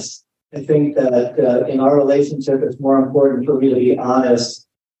honest. I think that in our relationship, it's more important for me to be honest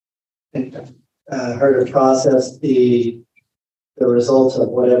and her to process the results of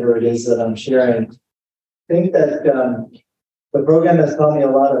whatever it is that I'm sharing. I think that the program has taught me a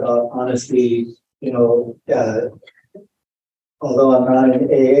lot about honesty. Although I'm not in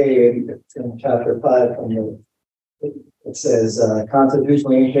AA, it's in chapter 5 it says,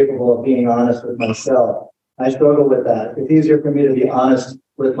 constitutionally incapable of being honest with myself. I struggle with that. It's easier for me to be honest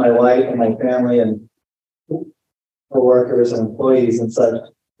with my wife and my family and co-workers and employees and such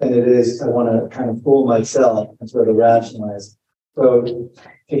than it is I want to kind of fool myself and sort of rationalize. So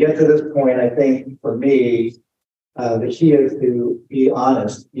to get to this point, I think for me, the key is to be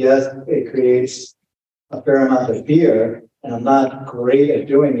honest. Yes, it creates a fair amount of fear, and I'm not great at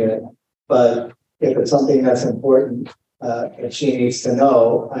doing it, but if it's something that's important that she needs to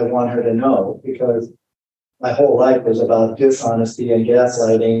know, I want her to know, because my whole life was about dishonesty and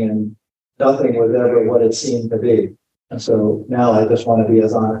gaslighting, and nothing was ever what it seemed to be. And so now I just want to be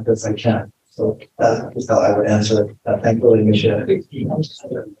as honest as I can. So that is how I would answer it. Thankfully, Michelle. I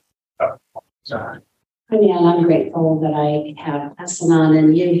mean, I'm grateful that I have Essanon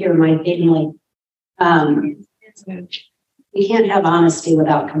and you here, my family. You can't have honesty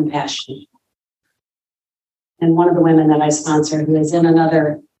without compassion. And one of the women that I sponsor, who is in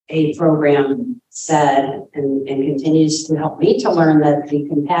another aid program, said, and continues to help me to learn, that the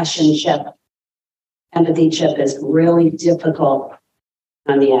compassion chip, empathy chip, is really difficult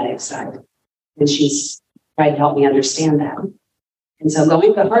on the addict side. And she's tried to help me understand that. And so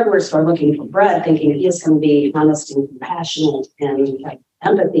going to the hardware store looking for bread, thinking he's going to be honest and compassionate and like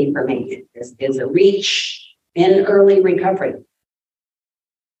empathy for me is a reach. in early recovery.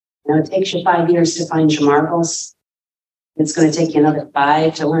 You know, it takes you 5 years to find your marbles. It's going to take you another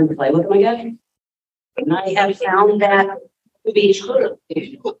 5 to learn to play with them again. And I have found that to be true.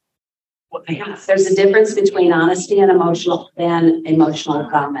 There's a difference between honesty and emotional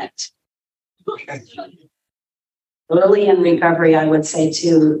comment. Early in recovery, I would say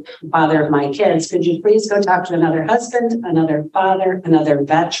to the father of my kids, could you please go talk to another husband, another father, another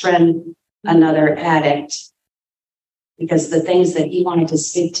veteran, another addict? Because the things that he wanted to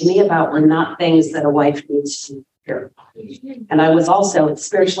speak to me about were not things that a wife needs to hear. And I was also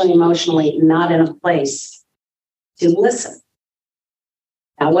spiritually, emotionally not in a place to listen.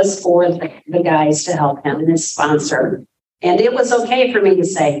 That was for the guys to help him and his sponsor. And it was okay for me to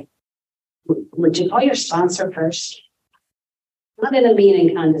say, would you call your sponsor first? Not in a mean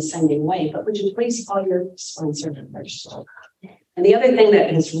and condescending way, but would you please call your sponsor first? And the other thing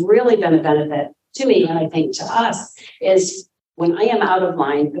that has really been a benefit to me, and I think to us, is when I am out of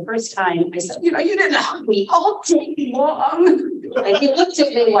line, the first time I said, you didn't help me all day long. And he looked at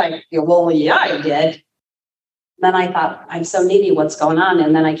me like, well, yeah, I did. Then I thought, I'm so needy, what's going on?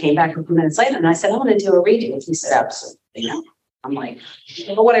 And then I came back a few minutes later and I said, I want to do a redo. And he said, absolutely not. I'm like,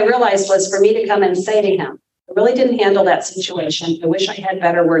 but what I realized was for me to come and say to him, I really didn't handle that situation. I wish I had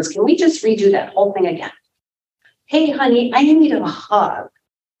better words. Can we just redo that whole thing again? Hey, honey, I need a hug.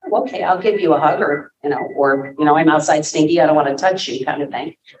 Okay, I'll give you a hug or, I'm outside stinky. I don't want to touch you kind of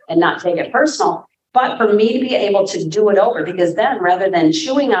thing and not take it personal. But for me to be able to do it over, because then rather than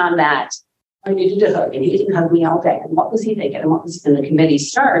chewing on that, I needed a hug and he didn't hug me all day. And what was he thinking? And the committee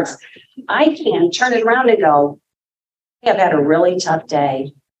starts, I can turn it around and go, hey, I've had a really tough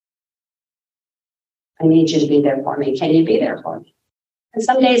day. I need you to be there for me. Can you be there for me? And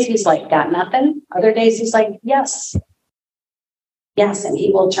some days he's like, got nothing. Other days he's like, yes. Yes, and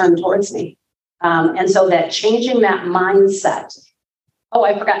he will turn towards me. And so that changing that mindset, oh,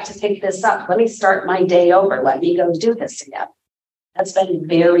 I forgot to pick this up. Let me start my day over. Let me go do this again. That's been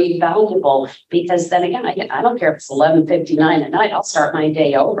very valuable because then again, I don't care if it's 11:59 at night, I'll start my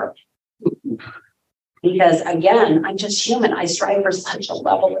day over. Because again, I'm just human. I strive for such a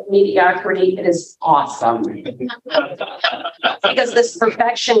level of mediocrity. It is awesome. Because this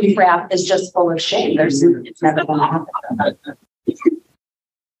perfection crap is just full of shame. It's never going to happen.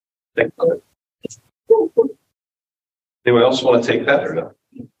 Anyone else want to take that or not?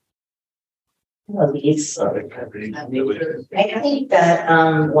 I think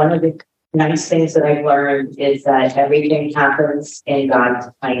that one of the nice things that I've learned is that everything happens in God's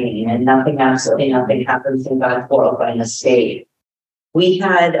timing and absolutely nothing happens in God's world by mistake. We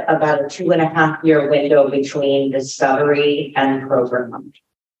had about a 2.5-year window between discovery and program.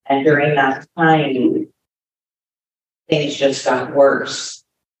 And during that time, things just got worse.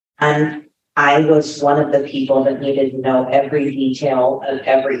 And I was one of the people that needed to know every detail of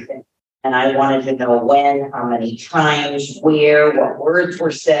everything. And I wanted to know when, how many times, where, what words were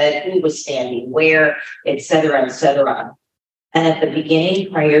said, who was standing where, et cetera, et cetera. And at the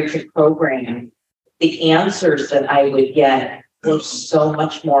beginning, prior to program, the answers that I would get were so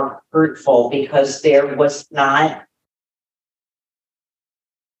much more hurtful because there were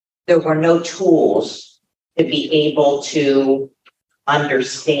no tools to be able to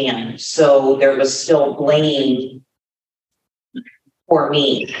understand. So there was still blame for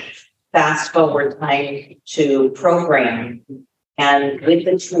me. Fast forward time to program. And with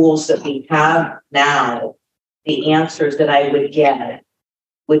the tools that we have now, the answers that I would get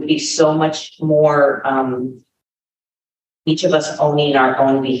would be so much more, each of us owning our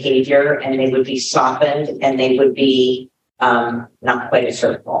own behavior, and they would be softened and they would be not quite as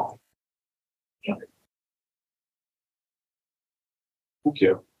hurtful. Thank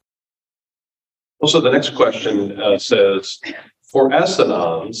you. Also, the next question says, for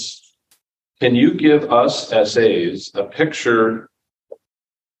S-Anons, can you give us SAs a picture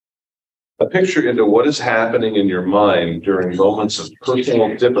into what is happening in your mind during moments of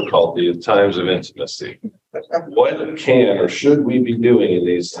personal difficulty at times of intimacy? What can or should we be doing in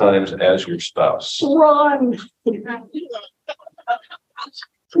these times as your spouse? Run.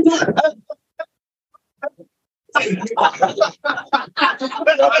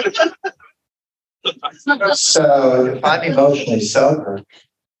 So if I'm emotionally sober,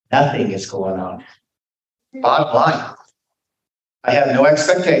 nothing is going on. Bottom line, I have no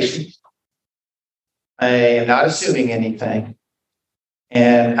expectations. I am not assuming anything.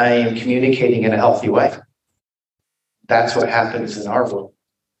 And I am communicating in a healthy way. That's what happens in our world.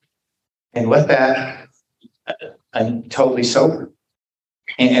 And with that, I'm totally sober.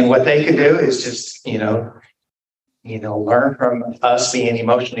 And what they can do is just, learn from us being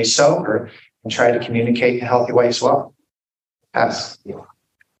emotionally sober and try to communicate in a healthy way as well. Pass.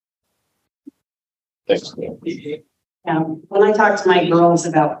 Thanks. When I talk to my girls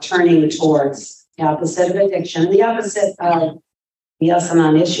about turning towards the opposite of addiction, the opposite of the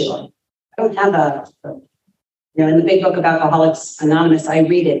S&on issue, I don't have in the big book of Alcoholics Anonymous, I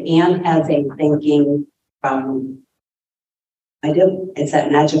read it and as a thinking, I do. It's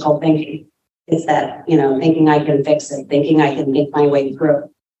that magical thinking. It's that, thinking I can fix it, thinking I can make my way through.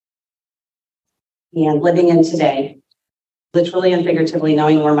 And living in today, literally and figuratively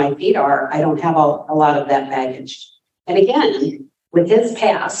knowing where my feet are, I don't have a lot of that baggage. And again, with his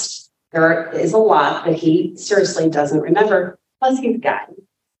past, there is a lot that he seriously doesn't remember. Plus, you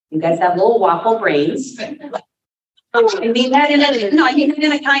guys have little waffle brains. I mean that in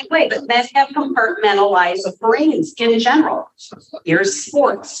a kind way, but men have compartmentalized brains in general. Here's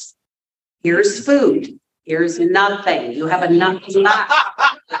sports. Here's food. Here's nothing. You have a nothing.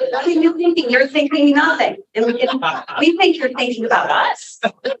 What are you thinking? You're thinking nothing. And we think you're thinking about us.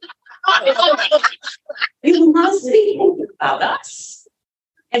 You must be thinking about us.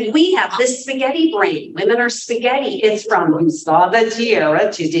 And we have this spaghetti brain. Women are spaghetti. It's from you saw the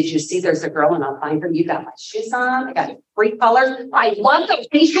tiara to did you see there's a girl and I'll find her. You got my shoes on. I got free colors. I love them.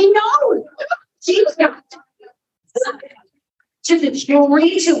 She knows. She's got to the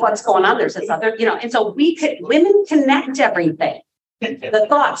jewelry to what's going on. There's this other, and so women connect everything. The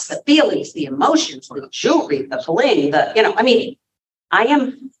thoughts, the feelings, the emotions, the jewelry, the bling, I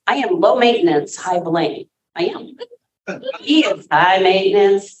am low maintenance, high bling. I am. He is high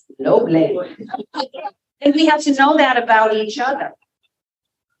maintenance, low bling. And we have to know that about each other.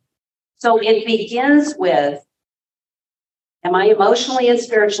 So it begins with, am I emotionally and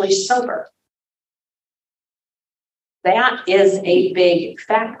spiritually sober? That is a big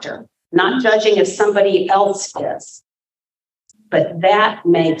factor. Not judging if somebody else is, but that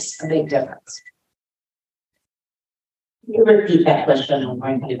makes a big difference. Can you repeat that question?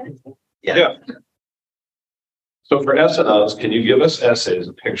 Yeah. So for S&Os, can you give us essays,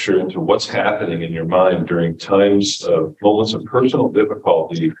 a picture into what's happening in your mind during times of moments of personal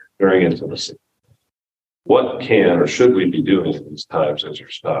difficulty during intimacy? What can or should we be doing in these times as your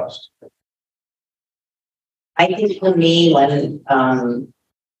spouse? I think for me, when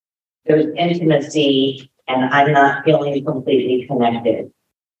there's intimacy and I'm not feeling completely connected,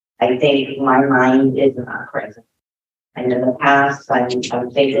 I think my mind is not present. And in the past, I'm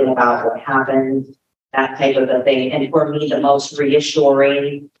thinking about what happened, that type of a thing. And for me, the most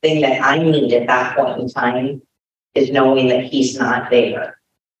reassuring thing that I need at that point in time is knowing that he's not there,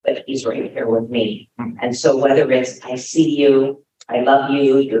 but he's right here with me. And so whether it's I see you, I love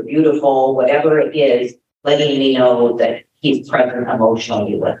you, you're beautiful, whatever it is, letting me know that he's present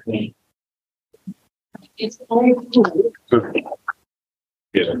emotionally with me.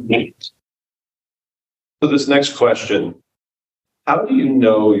 Yeah. So this next question, how do you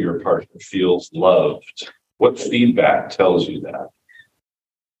know your partner feels loved? What feedback tells you that?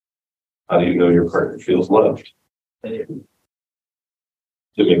 How do you know your partner feels loved? Assuming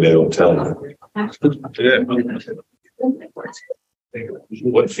they don't tell you.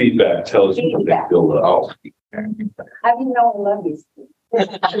 What feedback tells you that they feel loved? How do you know I love you?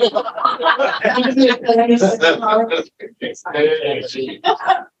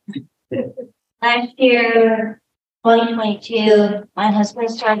 Last year, 2022, my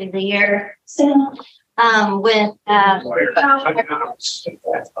husband started the year with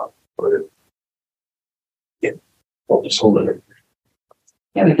Just hold it.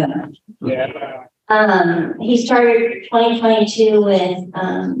 There we go. Yeah. He started 2022 with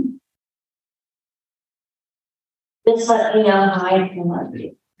just let me know how I can love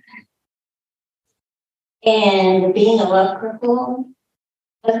you. And being a love cripple,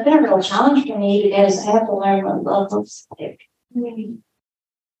 it's been a real challenge for me because I have to learn what love looks like.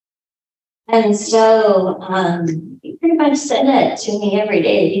 And so he pretty much said that to me every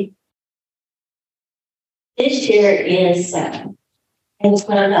day. This year is and it's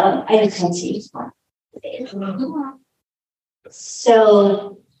what I just can't see.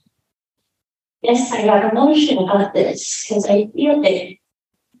 So yes, I got emotional about this because I feel that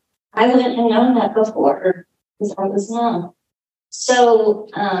I wouldn't have known that before because I was young. So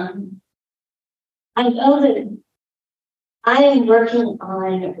I know that I am working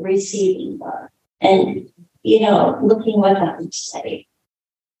on receiving love and, looking what that would say.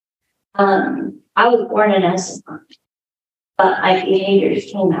 I was born in S&on, but my behaviors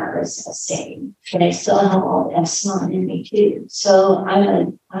came out as the same, and I still have all the S&on in me too. So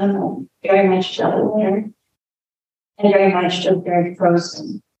I'm a very much double winner and very much a very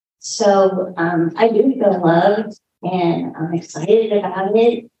frozen. So I do feel loved and I'm excited about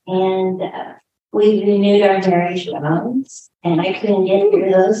it. And we renewed our marriage vows, and I couldn't get through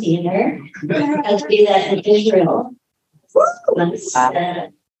those either. I had to do that in Israel. Once,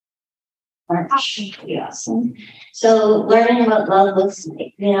 March, pretty awesome. So learning what love looks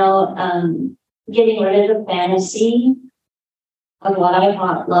like, getting rid of the fantasy of what I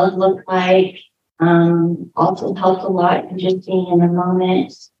thought love looked like, also helped a lot in just being in the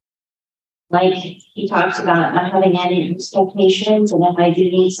moment. Like he talks about not having any expectations, and if I do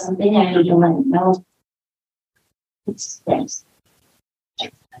need something, I need to let him know. Thanks.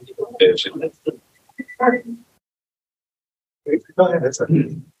 Go ahead, that's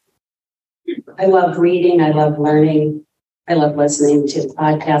okay. I love reading. I love learning. I love listening to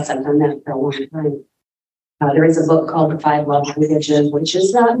podcasts. I've done that for a long time. There is a book called The Five Love Languages, which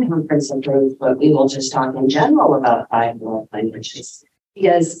is not conference approved, but we will just talk in general about five love languages.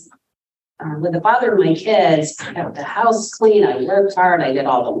 Because with the father of my kids, I kept the house clean. I worked hard. I did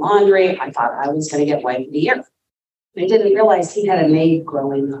all the laundry. I thought I was going to get wife of the year. I didn't realize he had a maid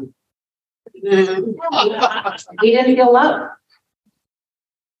growing up. He didn't feel love.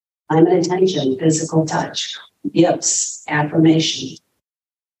 Time and attention, physical touch, gifts, affirmation.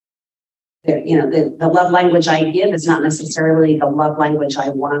 The love language I give is not necessarily the love language I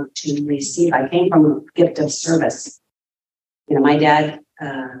want to receive. I came from a gift of service. My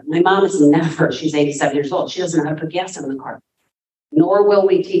mom is never, she's 87 years old. She doesn't know how to put gas in the car. Nor will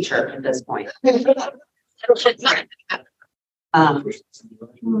we teach her at this point.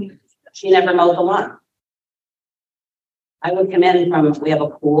 She never mowed the lawn. I would come in we have a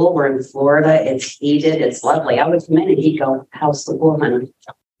pool, we're in Florida, it's heated, it's lovely. I would come in and he'd go, how's the pool, honey?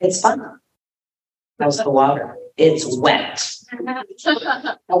 It's fun. How's the water? It's wet. Now,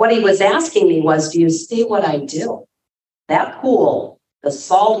 what he was asking me was, do you see what I do? That pool, the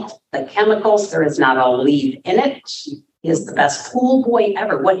salt, the chemicals, there is not a leaf in it. He is the best pool boy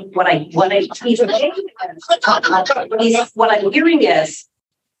ever. What I'm hearing is,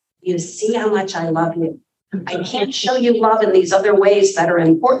 you see how much I love you. I can't show you love in these other ways that are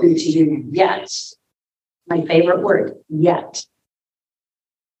important to you yet. My favorite word, yet.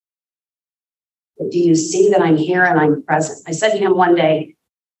 But do you see that I'm here and I'm present? I said to him one day,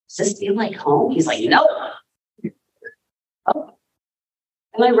 does this feel like home? He's like, no. Oh.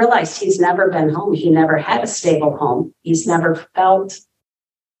 And I realized he's never been home. He never had a stable home. He's never felt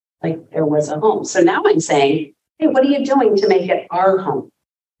like there was a home. So now I'm saying, hey, what are you doing to make it our home?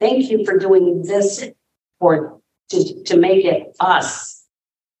 Thank you for doing this to make it us.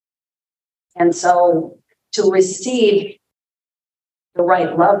 And so to receive the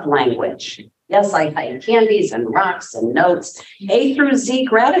right love language. Yes, I hide candies and rocks and notes. A through Z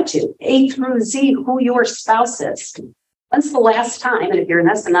gratitude. A through Z who your spouse is. When's the last time, and if you're an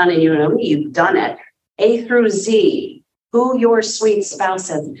S&on and you know me, you've done it. A through Z, who your sweet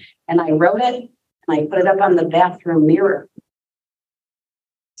spouse is. And I wrote it and I put it up on the bathroom mirror.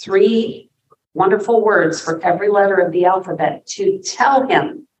 3 wonderful words for every letter of the alphabet to tell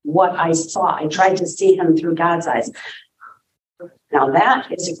him what I saw. I tried to see him through God's eyes. Now that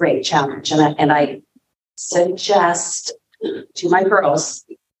is a great challenge. And I suggest to my girls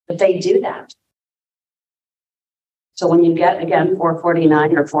that they do that. So when you get, again,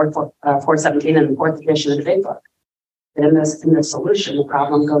 449 or 417 in the 4th edition of the Big Book, in the solution, the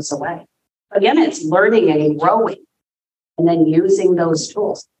problem goes away. Again, it's learning and growing and then using those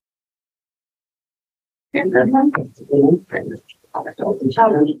tools. Popular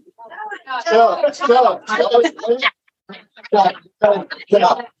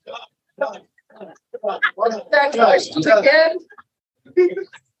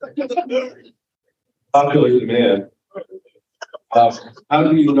demand. How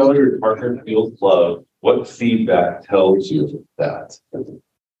do you know your partner feels love? What feedback tells you that?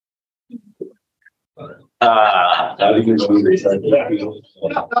 How do you know your partner feels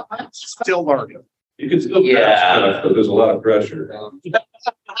love? Still learning. You can still pass, but there's a lot of pressure.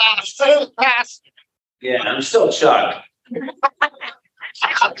 Yeah, I'm still shocked.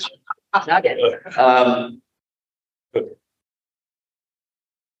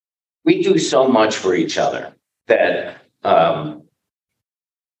 We do so much for each other that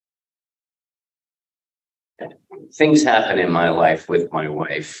things happen in my life with my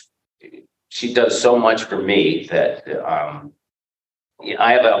wife. She does so much for me that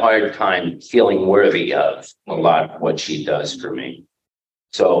I have a hard time feeling worthy of a lot of what she does for me.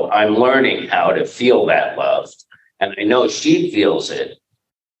 So I'm learning how to feel that love. And I know she feels it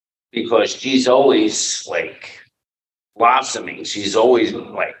because she's always like blossoming. She's always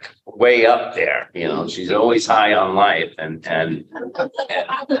like way up there, she's always high on life. And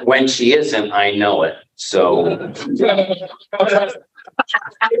when she isn't, I know it. So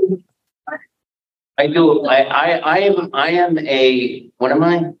I do. I am a, what am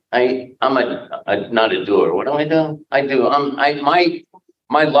I? I'm a not a doer. What do I do? I do.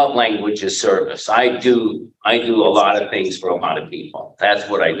 My love language is service. I do a lot of things for a lot of people. That's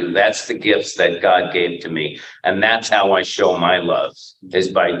what I do. That's the gifts that God gave to me. And that's how I show my love, is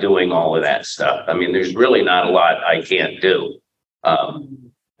by doing all of that stuff. I mean, there's really not a lot I can't do.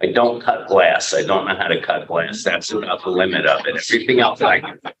 I don't cut glass. I don't know how to cut glass. That's about the limit of it. Everything else I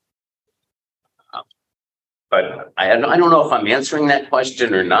can. But I don't know if I'm answering that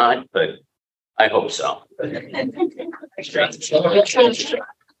question or not, but I hope so. The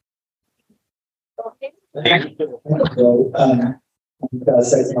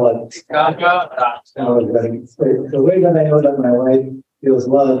way that I know that my wife feels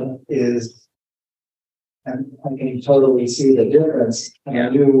love is, and I can totally see the difference.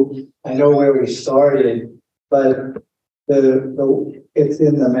 And I know where we started, but it's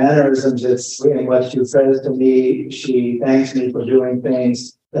in the mannerisms. It's in what she says to me. She thanks me for doing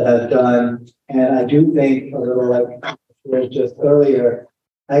things that I've done, and I do think a little like just earlier.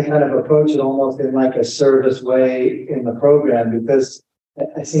 I kind of approach it almost in like a service way in the program, because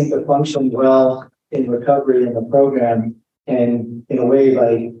I seem to function well in recovery in the program, and in a way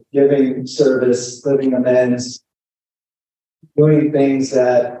by giving service, living amends, doing things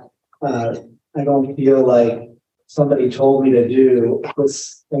that I don't feel like somebody told me to do,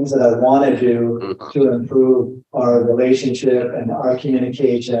 was things that I want to do to improve our relationship and our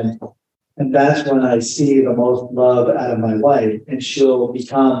communication. And that's when I see the most love out of my wife, and she'll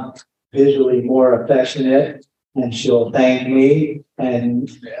become visually more affectionate, and she'll thank me, and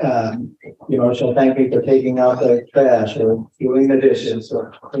she'll thank me for taking out the trash or doing the dishes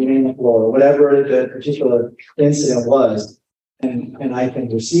or cleaning the floor, whatever the particular incident was. And I can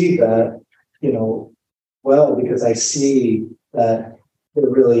receive that, well, because I see that there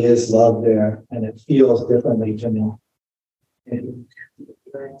really is love there, and it feels differently to me.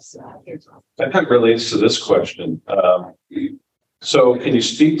 That relates to this question. So can you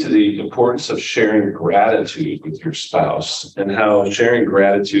speak to the importance of sharing gratitude with your spouse, and how sharing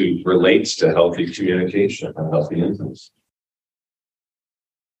gratitude relates to healthy communication and healthy intimacy?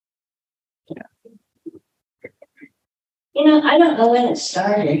 I don't know when it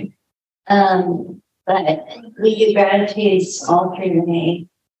started, but we do gratitudes all through the day.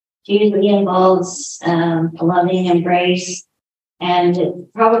 It usually involves a loving embrace, and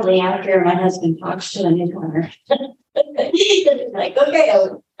probably after my husband talks to a newcomer. It's like, okay,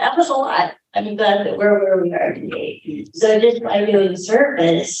 that was a lot. I'm glad that we're where we are today. So just by doing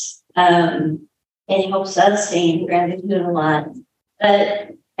service, it helps us stay in gratitude a lot.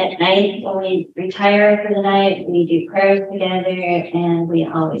 But at night, when we retire for the night, we do prayers together, and we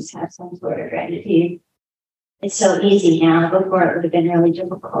always have some sort of gratitude. It's so easy now. Before it would have been really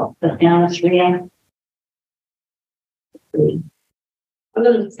difficult, but now it's real. One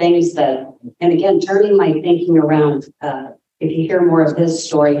of the things that, and again, turning my thinking around, if you hear more of his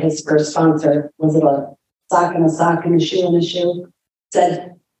story, his first sponsor, was it a sock and a sock and a shoe and a shoe?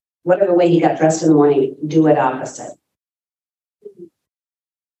 Said, whatever way he got dressed in the morning, do it opposite.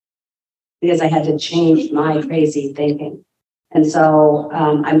 Because I had to change my crazy thinking. And so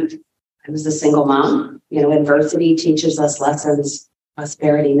I was a single mom. Adversity teaches us lessons,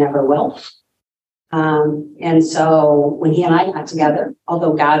 prosperity never will. And so when he and I got together,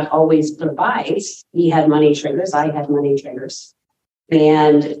 although God always provides, he had money triggers, I had money triggers.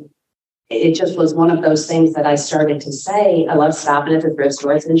 And it just was one of those things that I started to say. I love stopping at the thrift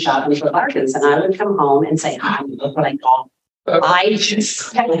stores and shopping for bargains. And I would come home and say, look what I got. I just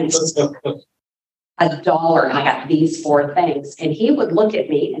spent $1 and I got these 4 things. And he would look at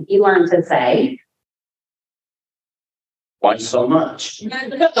me and he learned to say, why so much?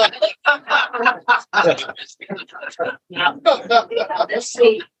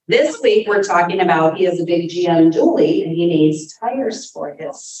 This week we're talking about he has a big GM dually and he needs tires for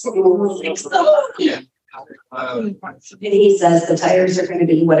his. And he says the tires are going to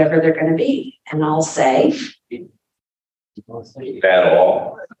be whatever they're going to be. And I'll say, at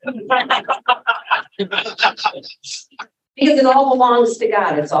all. Because it all belongs to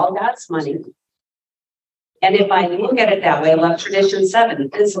God. It's all God's money. And if I look at it that way, I love tradition 7,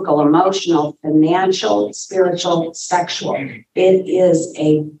 physical, emotional, financial, spiritual, sexual. It is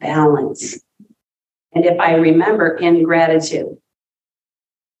a balance. And if I remember in gratitude,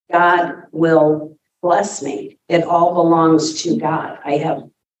 God will bless me. It all belongs to God. I have,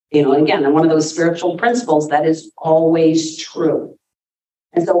 again, one of those spiritual principles that is always true.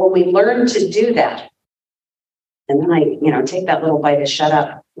 And so when we learn to do that, and then I, take that little bite of shut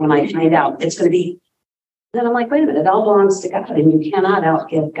up when I find out it's going to be Then I'm like, wait a minute, it all belongs to God and you cannot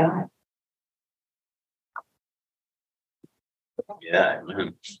outgive God. Yeah.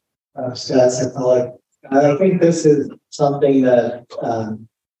 Amen. I think this is something that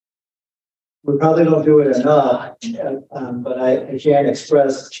we probably don't do it enough, but I can't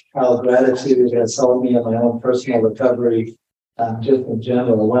express how gratitude has helped me in my own personal recovery, just in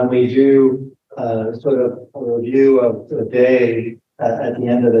general. When we do sort of a review of the day at the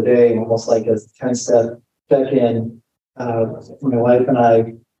end of the day, almost like a 10-step check-in, my wife and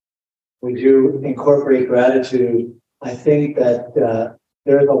I, we do incorporate gratitude. I think that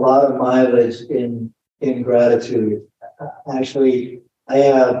there's a lot of mileage in gratitude. Actually, I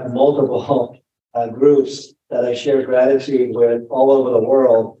have multiple groups that I share gratitude with all over the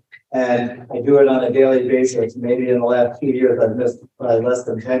world, and I do it on a daily basis. Maybe in the last 2 years, I've missed less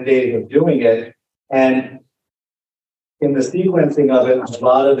than 10 days of doing it. And in the sequencing of it, a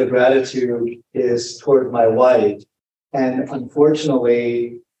lot of the gratitude is toward my wife. And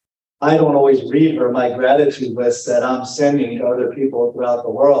unfortunately, I don't always read her my gratitude list that I'm sending to other people throughout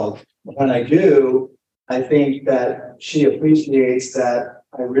the world. When I do, I think that she appreciates that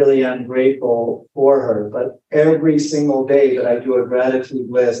I really am grateful for her. But every single day that I do a gratitude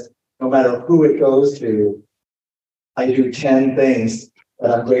list, no matter who it goes to, I do 10 things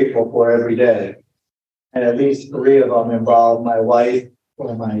that I'm grateful for every day. And at least 3 of them involve my wife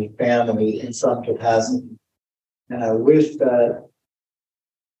or my family in some capacity. And I wish that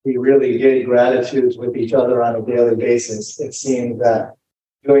we really did gratitudes with each other on a daily basis. It seems that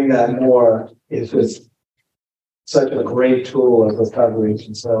doing that more is just such a great tool of recovery.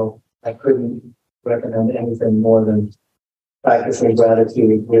 And so I couldn't recommend anything more than practicing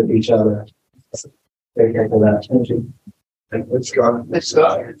gratitude with each other. Take care for that. Thank you. Let's go. Let's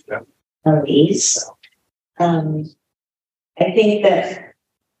go. Elise, I think that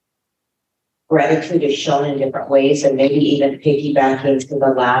gratitude is shown in different ways, and maybe even piggybacking to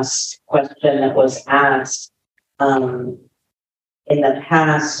the last question that was asked. In the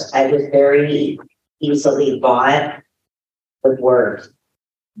past, I was very easily bought with words,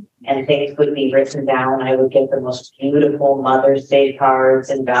 and things would be written down. I would get the most beautiful Mother's Day cards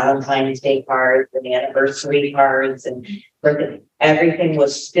and Valentine's Day cards and anniversary cards, and everything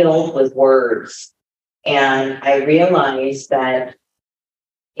was filled with words. And I realized that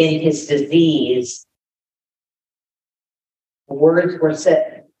in his disease, words were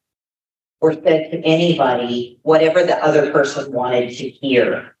said to anybody, whatever the other person wanted to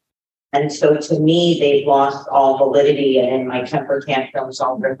hear. And so to me, they've lost all validity. And in my temper tantrums,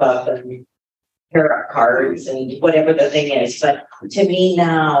 I'll rip up and tarot cards and whatever the thing is. But to me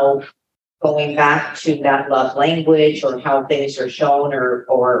now, going back to that love language or how things are shown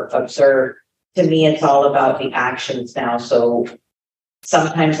or observed, to me, it's all about the actions now. So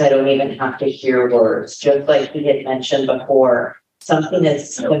sometimes I don't even have to hear words. Just like he had mentioned before, something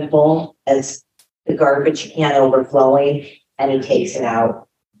as simple as the garbage can overflowing and he takes it out.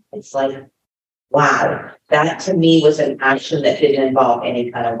 It's like, wow, that to me was an action that didn't involve any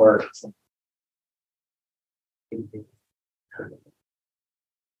kind of words.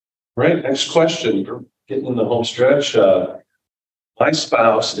 Right, next question. We're getting in the home stretch. My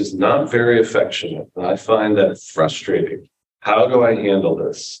spouse is not very affectionate, and I find that frustrating. How do I handle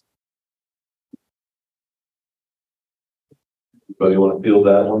this? Anybody want to feel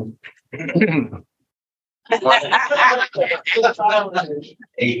that one?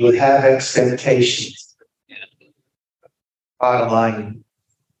 You would have expectations. Bottom line,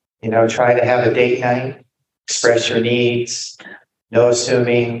 try to have a date night, express your needs, no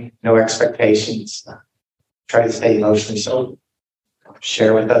assuming, no expectations. Try to stay emotionally sober.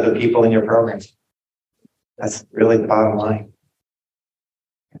 Share with other people in your program. That's really the bottom line.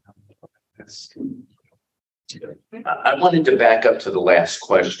 I wanted to back up to the last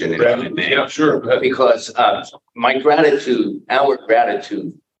question. If I may. Yeah, sure. Because my gratitude, our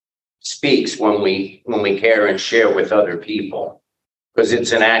gratitude speaks when we care and share with other people, because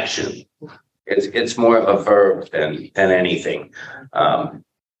it's an action. It's more of a verb than anything.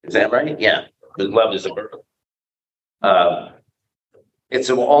 Is that right? Yeah, because love is a verb. It's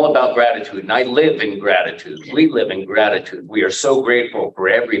all about gratitude, and I live in gratitude. We live in gratitude. We are so grateful for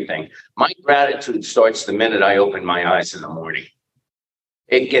everything. My gratitude starts the minute I open my eyes in the morning.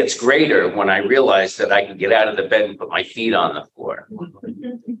 It gets greater when I realize that I can get out of the bed and put my feet on the floor.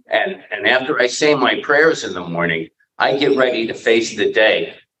 And after I say my prayers in the morning, I get ready to face the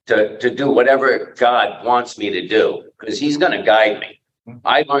day, to do whatever God wants me to do, because he's going to guide me.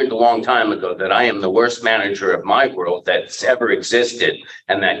 I learned a long time ago that I am the worst manager of my world that's ever existed,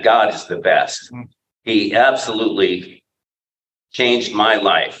 and that God is the best. He absolutely changed my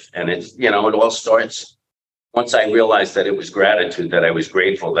life. And it's, it all starts Once I realized that it was gratitude, that I was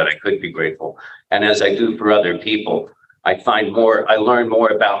grateful, that I could be grateful. And as I do for other people, I learn more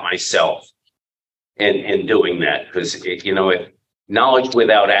about myself in doing that. Because, if knowledge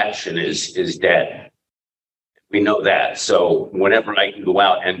without action is dead. We know that. So whenever I can go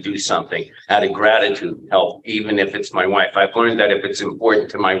out and do something out of gratitude, help, even if it's my wife, I've learned that if it's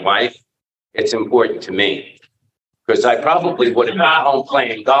important to my wife, it's important to me. Because I probably would have been home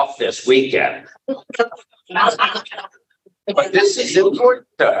playing golf this weekend. But this is important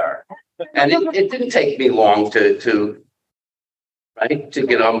to her. And it didn't take me long to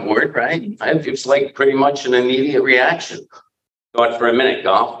get on board, right? It's like pretty much an immediate reaction. Thought for a minute,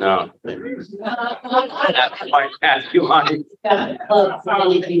 golf? No. Might pass you on.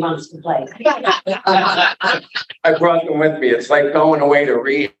 If he wants to play. I brought them with me. It's like going away to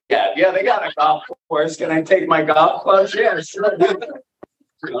rehab. Yeah, they got a golf course. Can I take my golf clubs? Yeah, sure.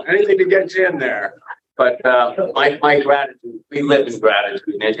 Anything to get you in there. But my gratitude, we live in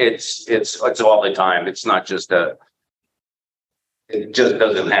gratitude. It's all the time. It's not just it just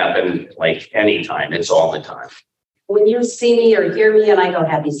doesn't happen like any time. It's all the time. When you see me or hear me and I go,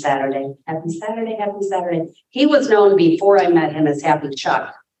 happy Saturday, happy Saturday, happy Saturday. He was known before I met him as Happy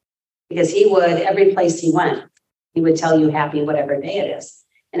Chuck, because he would, every place he went, he would tell you happy whatever day it is.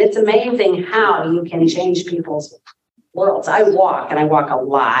 And it's amazing how you can change people's worlds. I walk and I walk a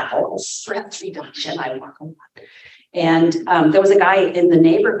lot, a little stress reduction. I walk a lot. And there was a guy in the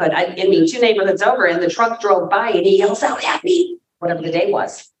neighborhood, 2 neighborhoods over, and the truck drove by and he yells out, happy, whatever the day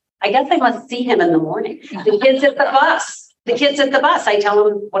was. I guess I must see him in the morning. The kids at the bus, I tell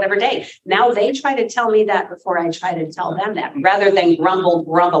them whatever day. Now they try to tell me that before I try to tell them that, rather than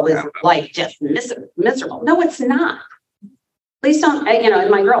grumble is like just miserable. No, it's not. Please don't, and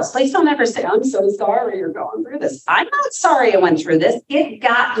my girls, please don't ever say, I'm so sorry you're going through this. I'm not sorry I went through this. It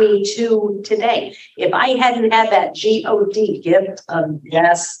got me to today. If I hadn't had that GOD, gift of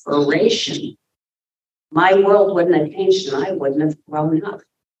desperation, my world wouldn't have changed and I wouldn't have grown up.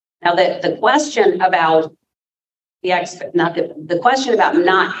 Now, the question about the question about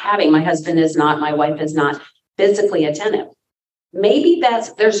not having, my husband is not, my wife is not physically attentive. Maybe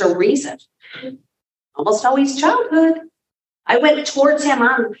there's a reason. Almost always childhood. I went towards him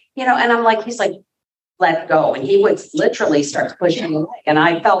on, and I'm like, he's like, let go. And he would literally start pushing away. And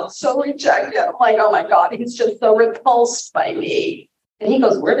I felt so rejected. I'm like, oh my God, he's just so repulsed by me. And he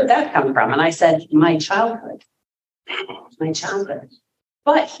goes, where did that come from? And I said, my childhood.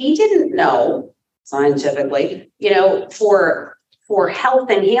 But he didn't know scientifically, for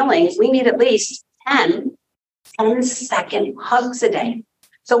health and healing, we need at least 10-second hugs a day.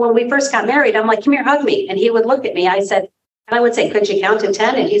 So when we first got married, I'm like, come here, hug me. And he would look at me. And I would say, could you count to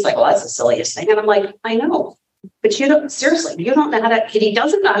 10? And he's like, well, that's the silliest thing. And I'm like, I know. But you don't know how to, he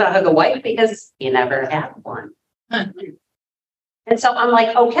doesn't know how to hug a wife because he never had one. And so I'm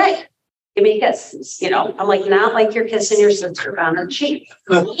like, okay. Give me a kiss, I'm like, not like you're kissing your sister on her cheek.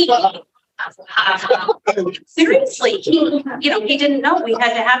 Seriously, he didn't know. We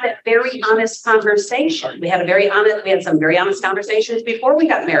had to have that very honest conversation. We had some very honest conversations before we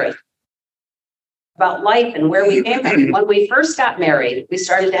got married about life and where we came from. When we first got married, we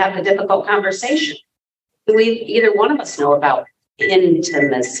started to have a difficult conversation. Do either one of us know about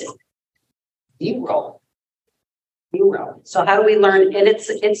intimacy? Zero. So how do we learn? And it's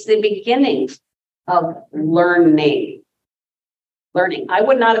the beginning of learning. I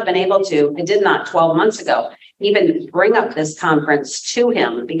would not have been able to, I did not 12 months ago, even bring up this conference to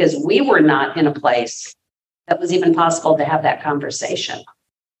him because we were not in a place that was even possible to have that conversation.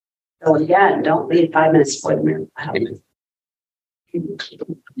 So again, don't leave 5 minutes before the mirror.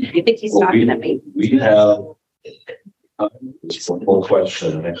 You think he's talking to me? We have just one more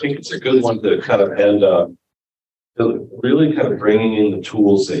question, and I think it's a good one to kind of end up. Really kind of bringing in the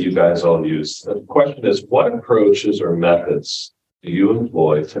tools that you guys all use. The question is, what approaches or methods do you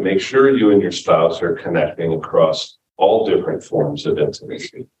employ to make sure you and your spouse are connecting across all different forms of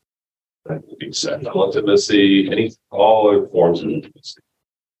intimacy? That could be sexual intimacy, all other forms of intimacy.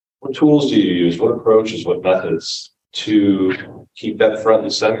 What tools do you use? What approaches, what methods to keep that front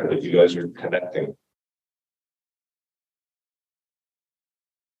and center that you guys are connecting?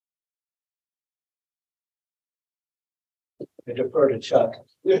 I defer to Chuck.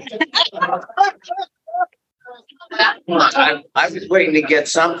 I was waiting to get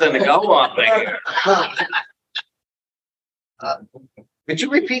something to go on there. Could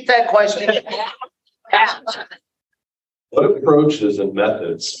you repeat that question? What approaches and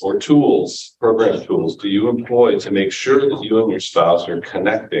methods or tools, program tools, do you employ to make sure that you and your spouse are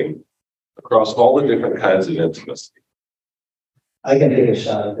connecting across all the different kinds of intimacy? I can take a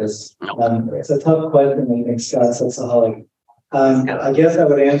shot at this. It's a tough question. I think Scott's alcoholic. I guess I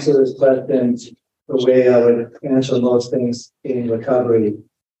would answer this question the way I would answer most things in recovery.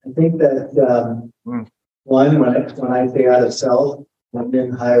 I think that one, when I stay out of self, I'm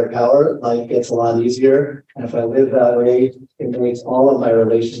in higher power, life gets a lot easier. And if I live that way, it makes all of my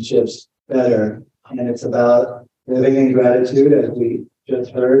relationships better. And it's about living in gratitude, as we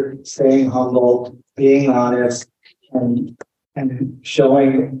just heard, staying humble, being honest, and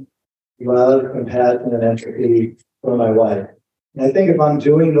showing love, compassion, and empathy for my wife. And I think if I'm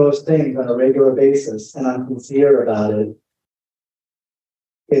doing those things on a regular basis and I'm sincere about it,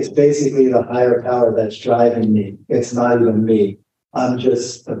 it's basically the higher power that's driving me. It's not even me. I'm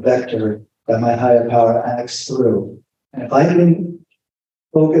just a vector that my higher power acts through. And if I can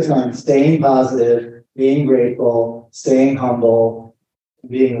focus on staying positive, being grateful, staying humble,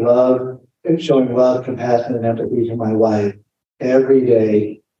 being love, showing love, compassion, and empathy to my wife, every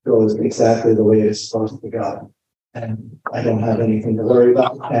day goes exactly the way it's supposed to go. And I don't have anything to worry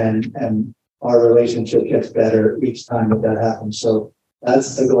about. And our relationship gets better each time that happens. So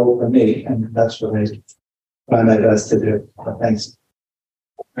that's the goal for me. And that's what I try my best to do. Thanks.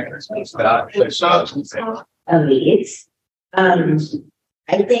 Elise. I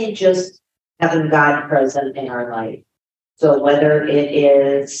think just having God present in our life. So whether it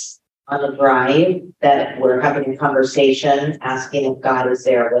is on the drive that we're having a conversation, asking if God is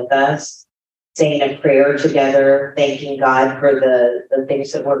there with us, saying a prayer together, thanking God for the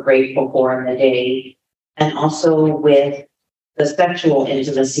things that we're grateful for in the day, and also with the sexual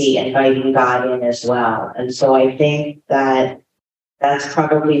intimacy, inviting God in as well. And so I think that that's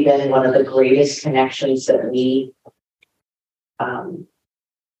probably been one of the greatest connections that we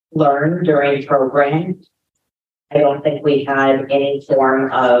learned during program. I don't think we had any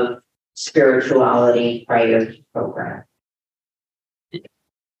form of spirituality prior to program.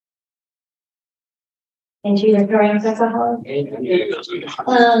 Into your parents' alcohol?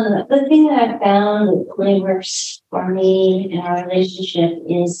 The thing that I found that really works for me in our relationship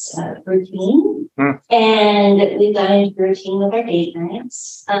is routine. And we've got into routine with our date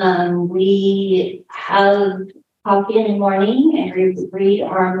nights. We have coffee in the morning and we read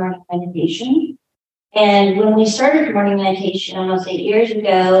our morning meditation. And when we started morning meditation almost 8 years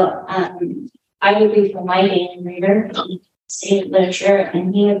ago, I would read from my daily reader, state literature,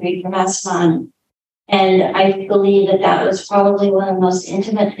 and he would read from Asman. And I believe that that was probably one of the most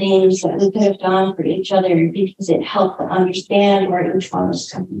intimate things that we could have done for each other because it helped to understand where each one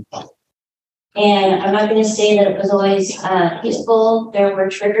was coming from. And I'm not going to say that it was always peaceful. There were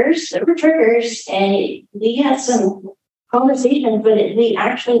triggers, and we had some conversations, but we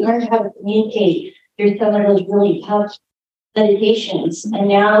actually learned how to communicate through some of those really tough meditations. And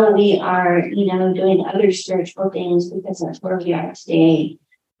now we are, doing other spiritual things because that's where we are today.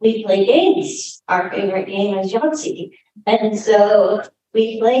 We play games. Our favorite game is Yahtzee. And so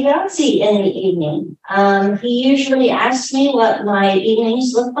we play Yahtzee in the evening. He usually asks me what my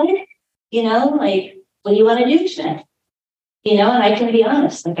evenings look like. Like, what do you want to do today? And I can be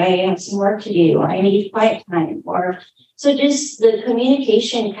honest, like I have some work to do, or I need quiet time, so just the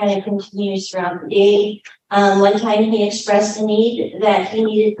communication kind of continues throughout the day. One time he expressed the need that he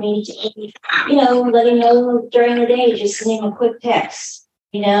needed me to, let him know during the day, just send him a quick text,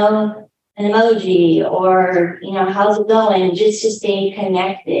 an emoji, or, how's it going, just to stay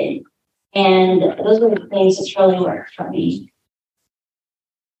connected. And those are the things that's really worked for me.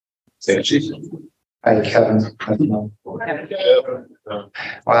 Hi, Kevin.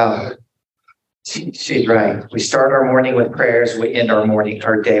 Wow. She's right. We start our morning with prayers. We end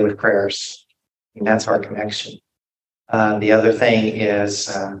our day with prayers. And that's our connection. The other thing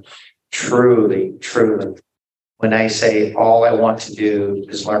is truly, when I say all I want to do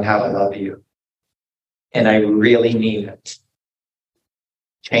is learn how to love you, and I really mean it,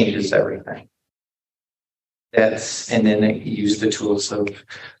 changes everything. And then use the tools of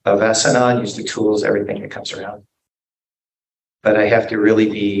Asana, use the tools, everything that comes around. But I have to really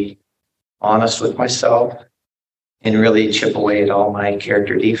be honest with myself and really chip away at all my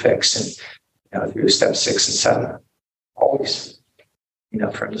character defects and through steps 6 and 7. Always,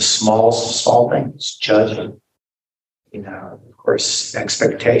 from the small things, judging, of course,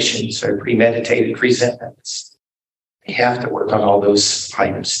 expectations or premeditated resentments. I have to work on all those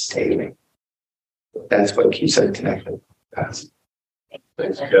items daily. That's what keeps it connected.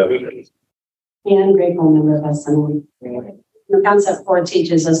 Thanks, Kevin. Yeah, I'm grateful member of SME. The concept 4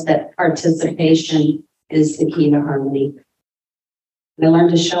 teaches us that participation is the key to harmony. I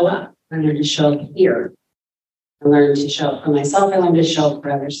learned to show up. I learned to show up here. I learned to show up for myself. I learned to show up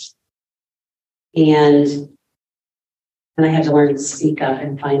for others. And And I had to learn to speak up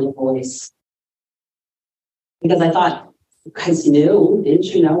and find a voice. Because I thought, you guys knew, didn't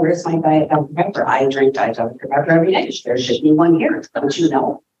you know, where's my Diet Dr. Pepper? I drink Diet Dr. Pepper every day. There should be one here. Don't you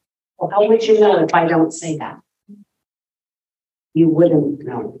know? Well, how would you know if I don't say that? You wouldn't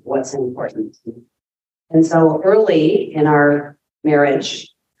know what's important. And so early in our marriage,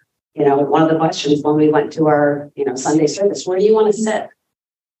 one of the questions when we went to our, Sunday service, where do you want to sit?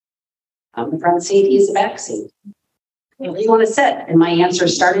 I'm the front seat, he's the back seat. Where do you want to sit? And my answer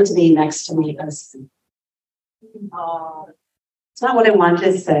started to be next to my husband. It's not what I wanted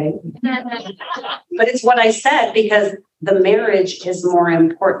to say, but it's what I said because the marriage is more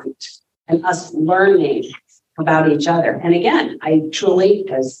important and us learning about each other. And again, I truly,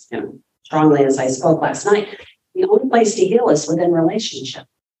 as strongly as I spoke last night, the only place to heal is within relationship.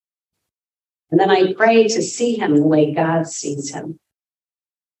 And then I pray to see him the way God sees him.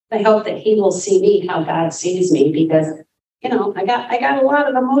 I hope that he will see me how God sees me because, I got a lot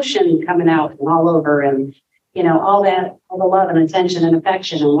of emotion coming out and all over and, all the love and attention and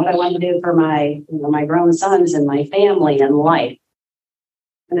affection and what I want to do for my, my grown sons and my family and life.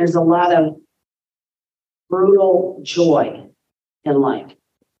 And there's a lot of brutal joy in life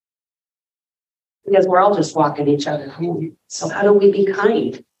because we're all just walking each other home. So how do we be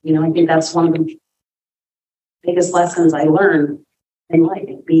kind? I think that's one of the biggest lessons I learned in life.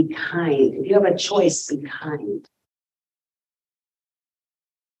 Be kind. If you have a choice, be kind.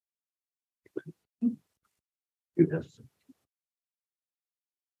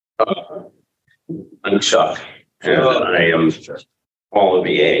 I'm shocked. And I am all of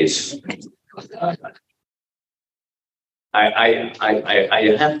the A's.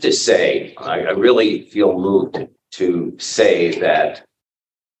 I have to say, I really feel moved to say that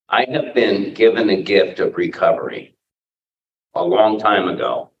I have been given a gift of recovery a long time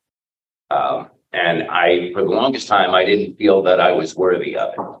ago. And for the longest time, I didn't feel that I was worthy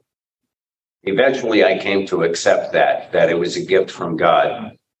of it. Eventually, I came to accept that it was a gift from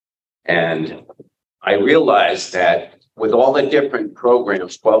God. And I realized that with all the different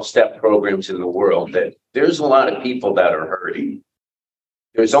programs, 12-step programs in the world, that there's a lot of people that are hurting.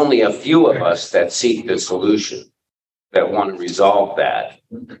 There's only a few of us that seek the solution, that want to resolve that.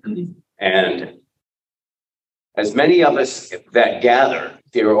 And as many of us that gather,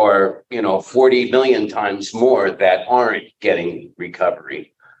 there are, 40 million times more that aren't getting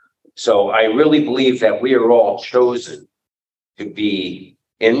recovery. So I really believe that we are all chosen to be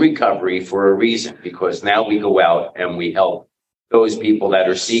in recovery for a reason, because now we go out and we help those people that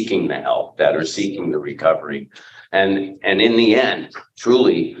are seeking the help, that are seeking the recovery. And in the end,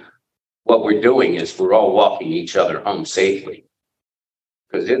 truly, what we're doing is we're all walking each other home safely.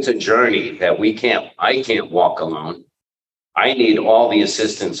 Because it's a journey that I can't walk alone. I need all the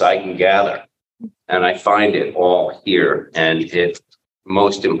assistance I can gather. And I find it all here. And the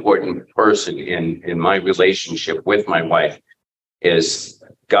most important person in my relationship with my wife is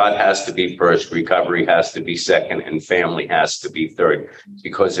God has to be first, recovery has to be second, and family has to be third.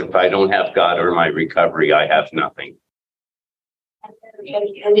 Because if I don't have God or my recovery, I have nothing.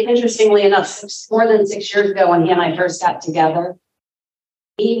 And interestingly enough, more than 6 years ago when he and I first got together,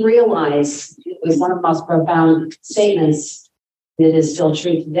 he realized it was one of the most profound statements that is still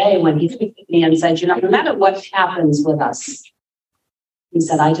true today when he looked at me and said, no matter what happens with us, he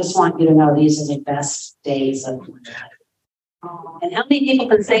said, I just want you to know these are the best days of my life. And how many people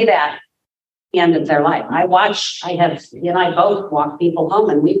can say that at the end of their life? I both walk people home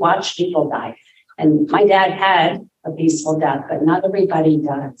and we watch people die. And my dad had a peaceful death, but not everybody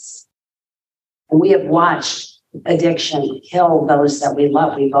does. And we have watched addiction kill those that we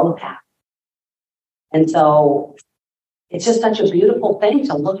love. We both have. And so it's just such a beautiful thing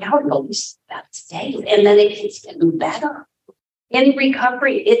to look out and go, that's days. And then it keeps getting better. In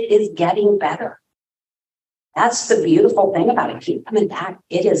recovery, it is getting better. That's the beautiful thing about it. Keep coming back.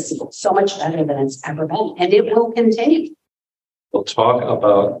 It is so much better than it's ever been. And it will continue. We'll talk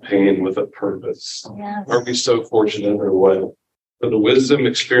about pain with a purpose. Yes. Aren't we so fortunate, or what? For the wisdom,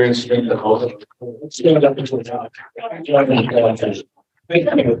 experience, and the hope. Let's stand up until now.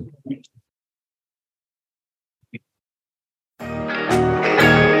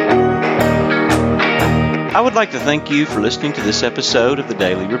 I would like to thank you for listening to this episode of the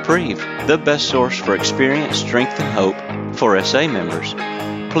Daily Reprieve, the best source for experience, strength, and hope for SA members.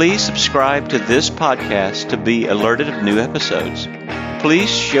 Please subscribe to this podcast to be alerted of new episodes. Please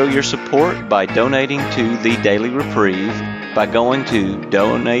show your support by donating to the Daily Reprieve by going to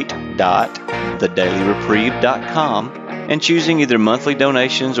donate.thedailyreprieve.com and choosing either monthly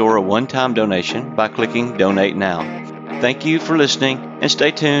donations or a one-time donation by clicking Donate Now. Thank you for listening, and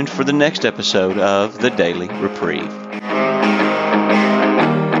stay tuned for the next episode of The Daily Reprieve.